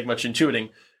doesn't take much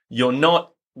intuiting. You're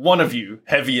not, one of you,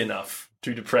 heavy enough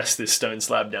to depress this stone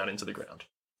slab down into the ground.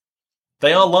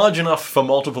 They are large enough for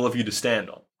multiple of you to stand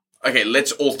on. Okay,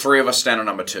 let's all 3 of us stand on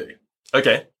number 2.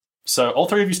 Okay, so all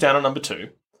 3 of you stand on number 2,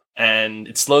 and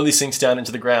it slowly sinks down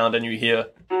into the ground, and you hear...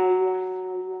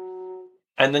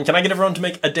 And then can I get everyone to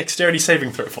make a dexterity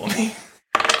saving throw for me?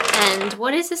 And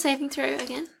what is the saving throw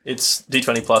again? It's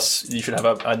D20 plus. You should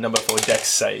have a number for dex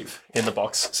save in the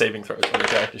box saving throws on the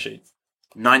character sheet.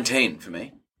 19 for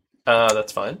me.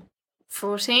 That's fine.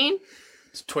 14?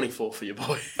 It's 24 for your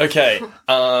boy. Okay,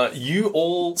 you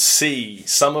all see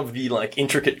some of the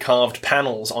intricate carved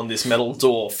panels on this metal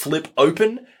door flip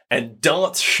open and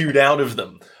darts shoot out of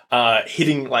them,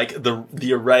 hitting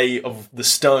the array of the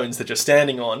stones that you're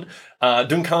standing on.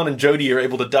 Duncan and Jody are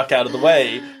able to duck out of the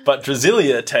way, but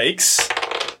Drasilia takes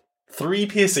 3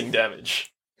 piercing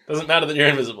damage. Doesn't matter that you're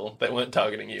invisible. They weren't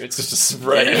targeting you. It's just a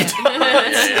spray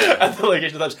Yeah. at the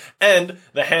location of the touch. And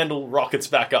the handle rockets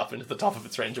back up into the top of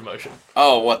its range of motion.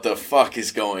 Oh, what the fuck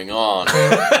is going on?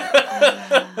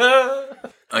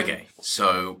 Okay,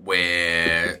 so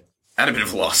we're at a bit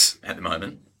of loss at the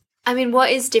moment. I mean,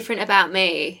 what is different about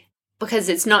me? Because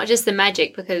it's not just the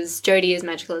magic, because Jodie is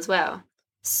magical as well.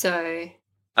 So,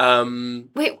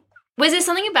 wait, was there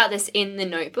something about this in the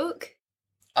notebook?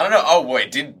 I don't know. Oh,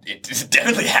 wait, it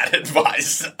definitely had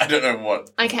advice. I don't know what.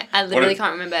 I literally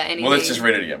can't remember anything. Well, let's just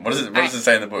read it again. What does it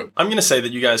say in the book? I'm going to say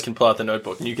that you guys can pull out the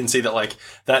notebook and you can see that, like,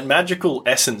 that magical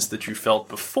essence that you felt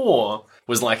before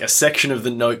was like a section of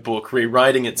the notebook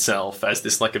rewriting itself as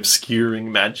this, like,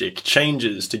 obscuring magic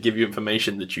changes to give you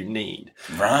information that you need.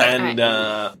 Right. And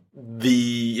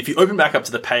if you open back up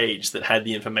to the page that had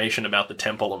the information about the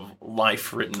Temple of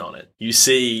Life written on it, you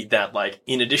see that, like,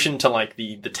 in addition to, like,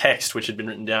 the text which had been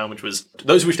written down, which was,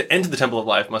 those who wish to enter the Temple of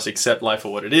Life must accept life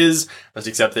for what it is, must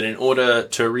accept that in order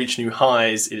to reach new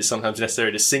highs, it is sometimes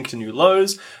necessary to sink to new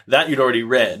lows. That you'd already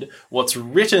read. What's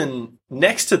written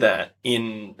next to that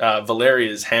in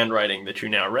Valeria's handwriting that you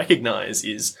now recognize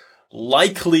is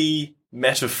likely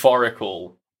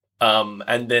metaphorical,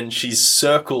 and then she's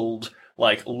circled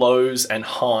like lows and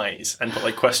highs and put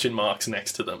like question marks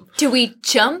next to them. Do we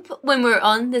jump when we're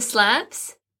on the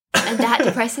slabs? And that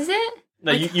depresses it?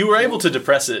 No, you were able to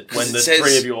depress it when it the says-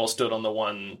 three of you all stood on the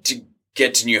one. To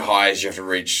get to new highs, you have to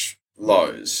reach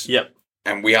lows. Yep.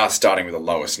 And we are starting with the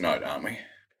lowest note, aren't we?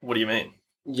 What do you mean?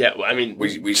 Yeah, well, I mean,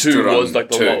 We 2 stood on was like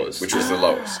the 2, lowest. which was the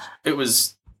lowest. It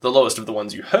was the lowest of the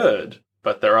ones you heard,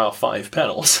 but there are 5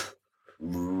 panels.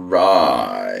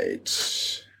 Right.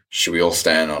 Should we all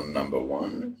stand on number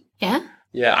 1? Yeah?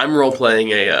 Yeah, I'm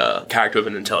role-playing a character with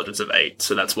an intelligence of 8,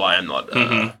 so that's why I'm not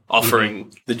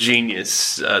offering the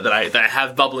genius that I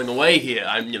have bubbling away here.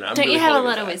 I'm Don't really you have a holding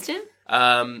lot it of back.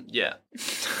 wisdom? Yeah.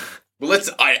 Well,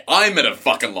 I'm at a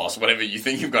fucking loss, whatever you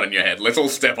think you've got in your head. Let's all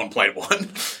step on plate 1.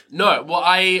 No, well,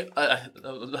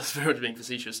 that's very much being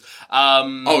facetious.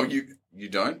 Oh, you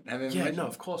don't have any? Yeah, no,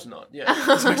 of course not. Yeah,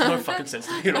 this makes no fucking sense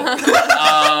to me at all.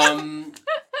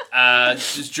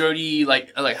 Does Jodie,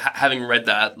 having read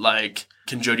that, like,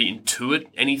 can Jodie intuit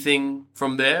anything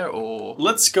from there, or...?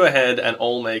 Let's go ahead and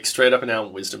all make straight up and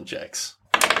down wisdom checks.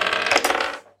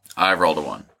 I rolled a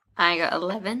 1. I got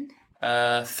 11.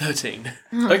 13.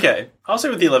 Okay, I'll say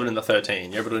with the 11 and the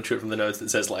 13, you're able to intuit from the notes that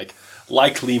says, like,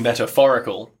 likely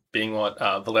metaphorical, being what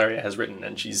Valeria has written,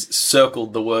 and she's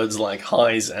circled the words like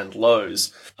highs and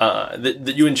lows,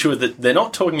 that you intuit that they're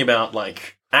not talking about,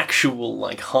 like, actual,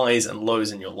 like, highs and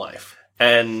lows in your life.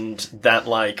 And that,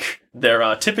 like, there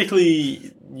are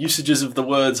typically usages of the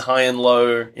words high and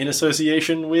low in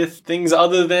association with things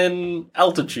other than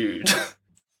altitude.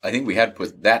 I think we had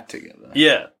put that together.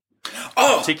 Yeah.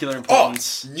 Oh, Particular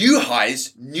importance. new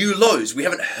highs, new lows. We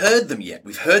haven't heard them yet.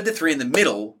 We've heard the 3 in the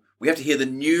middle. We have to hear the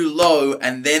new low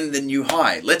and then the new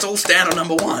high. Let's all stand on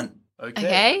number 1.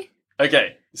 Okay.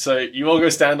 Okay, so you all go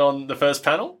stand on the first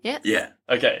panel? Yeah.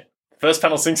 Okay. First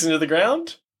panel sinks into the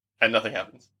ground, and nothing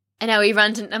happens. And now we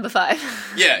run to number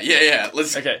 5. Yeah.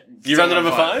 Let's. Okay. You run to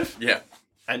number 5, Yeah.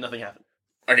 and nothing happens.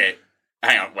 Okay.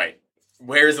 Hang on. Wait.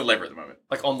 Where is the lever at the moment?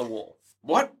 Like on the wall.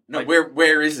 What? No. Like-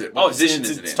 where is it? What position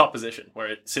it's is it in? top position, where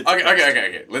it sits.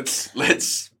 Okay.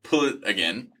 Let's pull it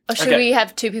again. Or should Okay. we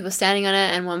have 2 people standing on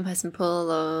it and 1 person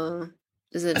pull, or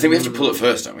is it... I think we have to pull it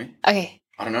first, don't we? Okay.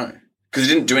 I don't know. Because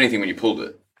it didn't do anything when you pulled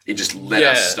it. It just let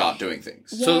Yeah. us start doing things.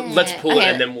 So Yeah. let's pull it Okay,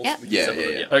 and then we'll... yep. we can Yeah, settle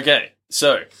it, yeah. Okay,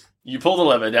 so you pull the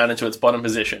lever down into its bottom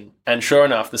position, and sure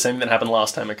enough, the same thing that happened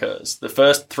last time occurs. The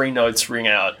first 3 notes ring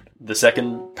out, the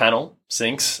second panel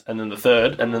sinks, and then the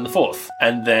third, and then the fourth.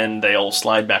 And then they all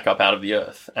slide back up out of the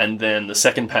earth. And then the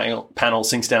second panel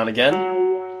sinks down again,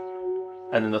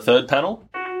 and then the third panel,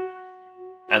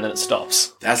 and then it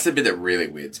stops. That's the bit that really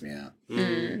weirds me out.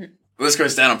 Mm. Let's go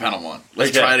stand on panel 1. Let's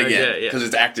Okay, try it again. okay, yeah. Because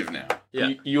it's active now.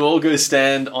 Yeah. You all go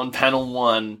stand on panel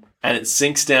 1, and it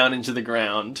sinks down into the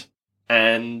ground,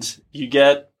 and you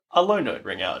get a low note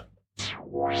ring out.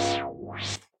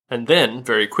 And then,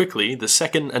 very quickly, the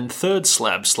second and third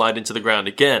slabs slide into the ground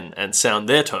again and sound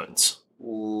their tones.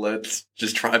 Let's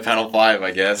just try panel 5,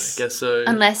 I guess. Guess so.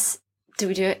 Unless, do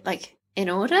we do it, like, in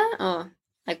order? Or,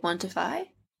 like, 1 to 5?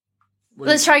 What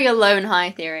Let's is- try your low and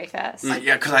high theory first.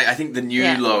 Yeah, because I think the new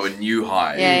Yeah. low and new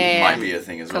high Yeah. might be a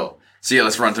thing as Cool. well. So yeah,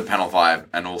 let's run to panel 5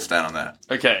 and all stand on that.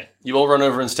 Okay, you all run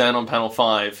over and stand on panel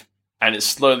 5, and it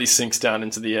slowly sinks down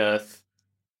into the earth,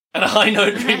 and a high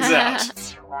note rings out.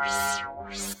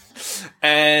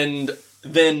 And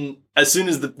then, as soon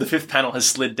as the fifth panel has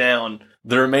slid down,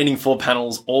 the remaining 4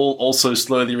 panels all also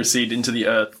slowly recede into the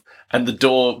earth, and the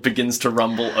door begins to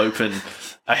rumble open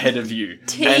ahead of you.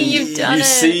 And you've done you it.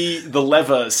 see the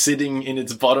lever sitting in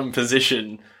its bottom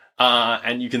position,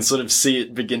 and you can sort of see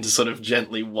it begin to sort of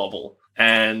gently wobble,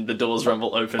 and the doors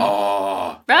rumble open.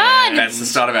 Oh, Run! that's the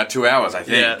start of our 2 hours, I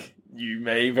think. Yeah, you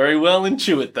may very well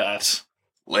intuit that.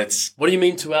 Let's. What do you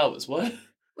mean 2 hours? What?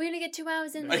 We're gonna get 2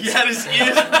 hours in. Yeah, this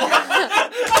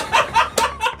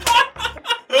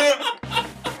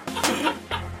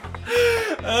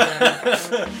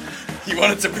You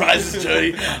want to surprise us,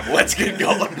 Jody? Let's get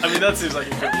going. I mean, that seems like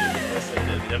it could be the best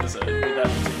idea of the episode. With that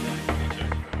particular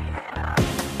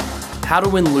feature. How to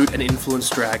Win Loot and Influence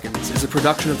Dragons is a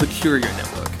production of the Curio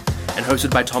Network and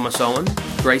hosted by Thomas Owen,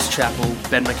 Grace Chappell,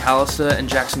 Ben McAllister, and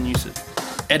Jackson Newsett.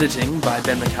 Editing by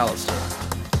Ben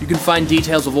McAllister. You can find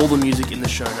details of all the music in the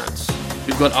show notes.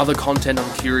 We've got other content on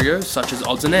Curio, such as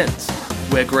Odds and Ends,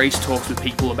 where Grace talks with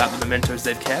people about the mementos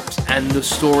they've kept and the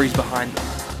stories behind them,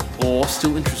 or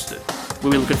Still Interested,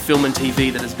 where we look at film and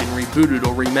TV that has been rebooted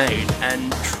or remade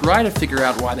and try to figure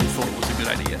out why they thought it was a good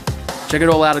idea. Check it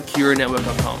all out at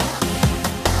CurioNetwork.com.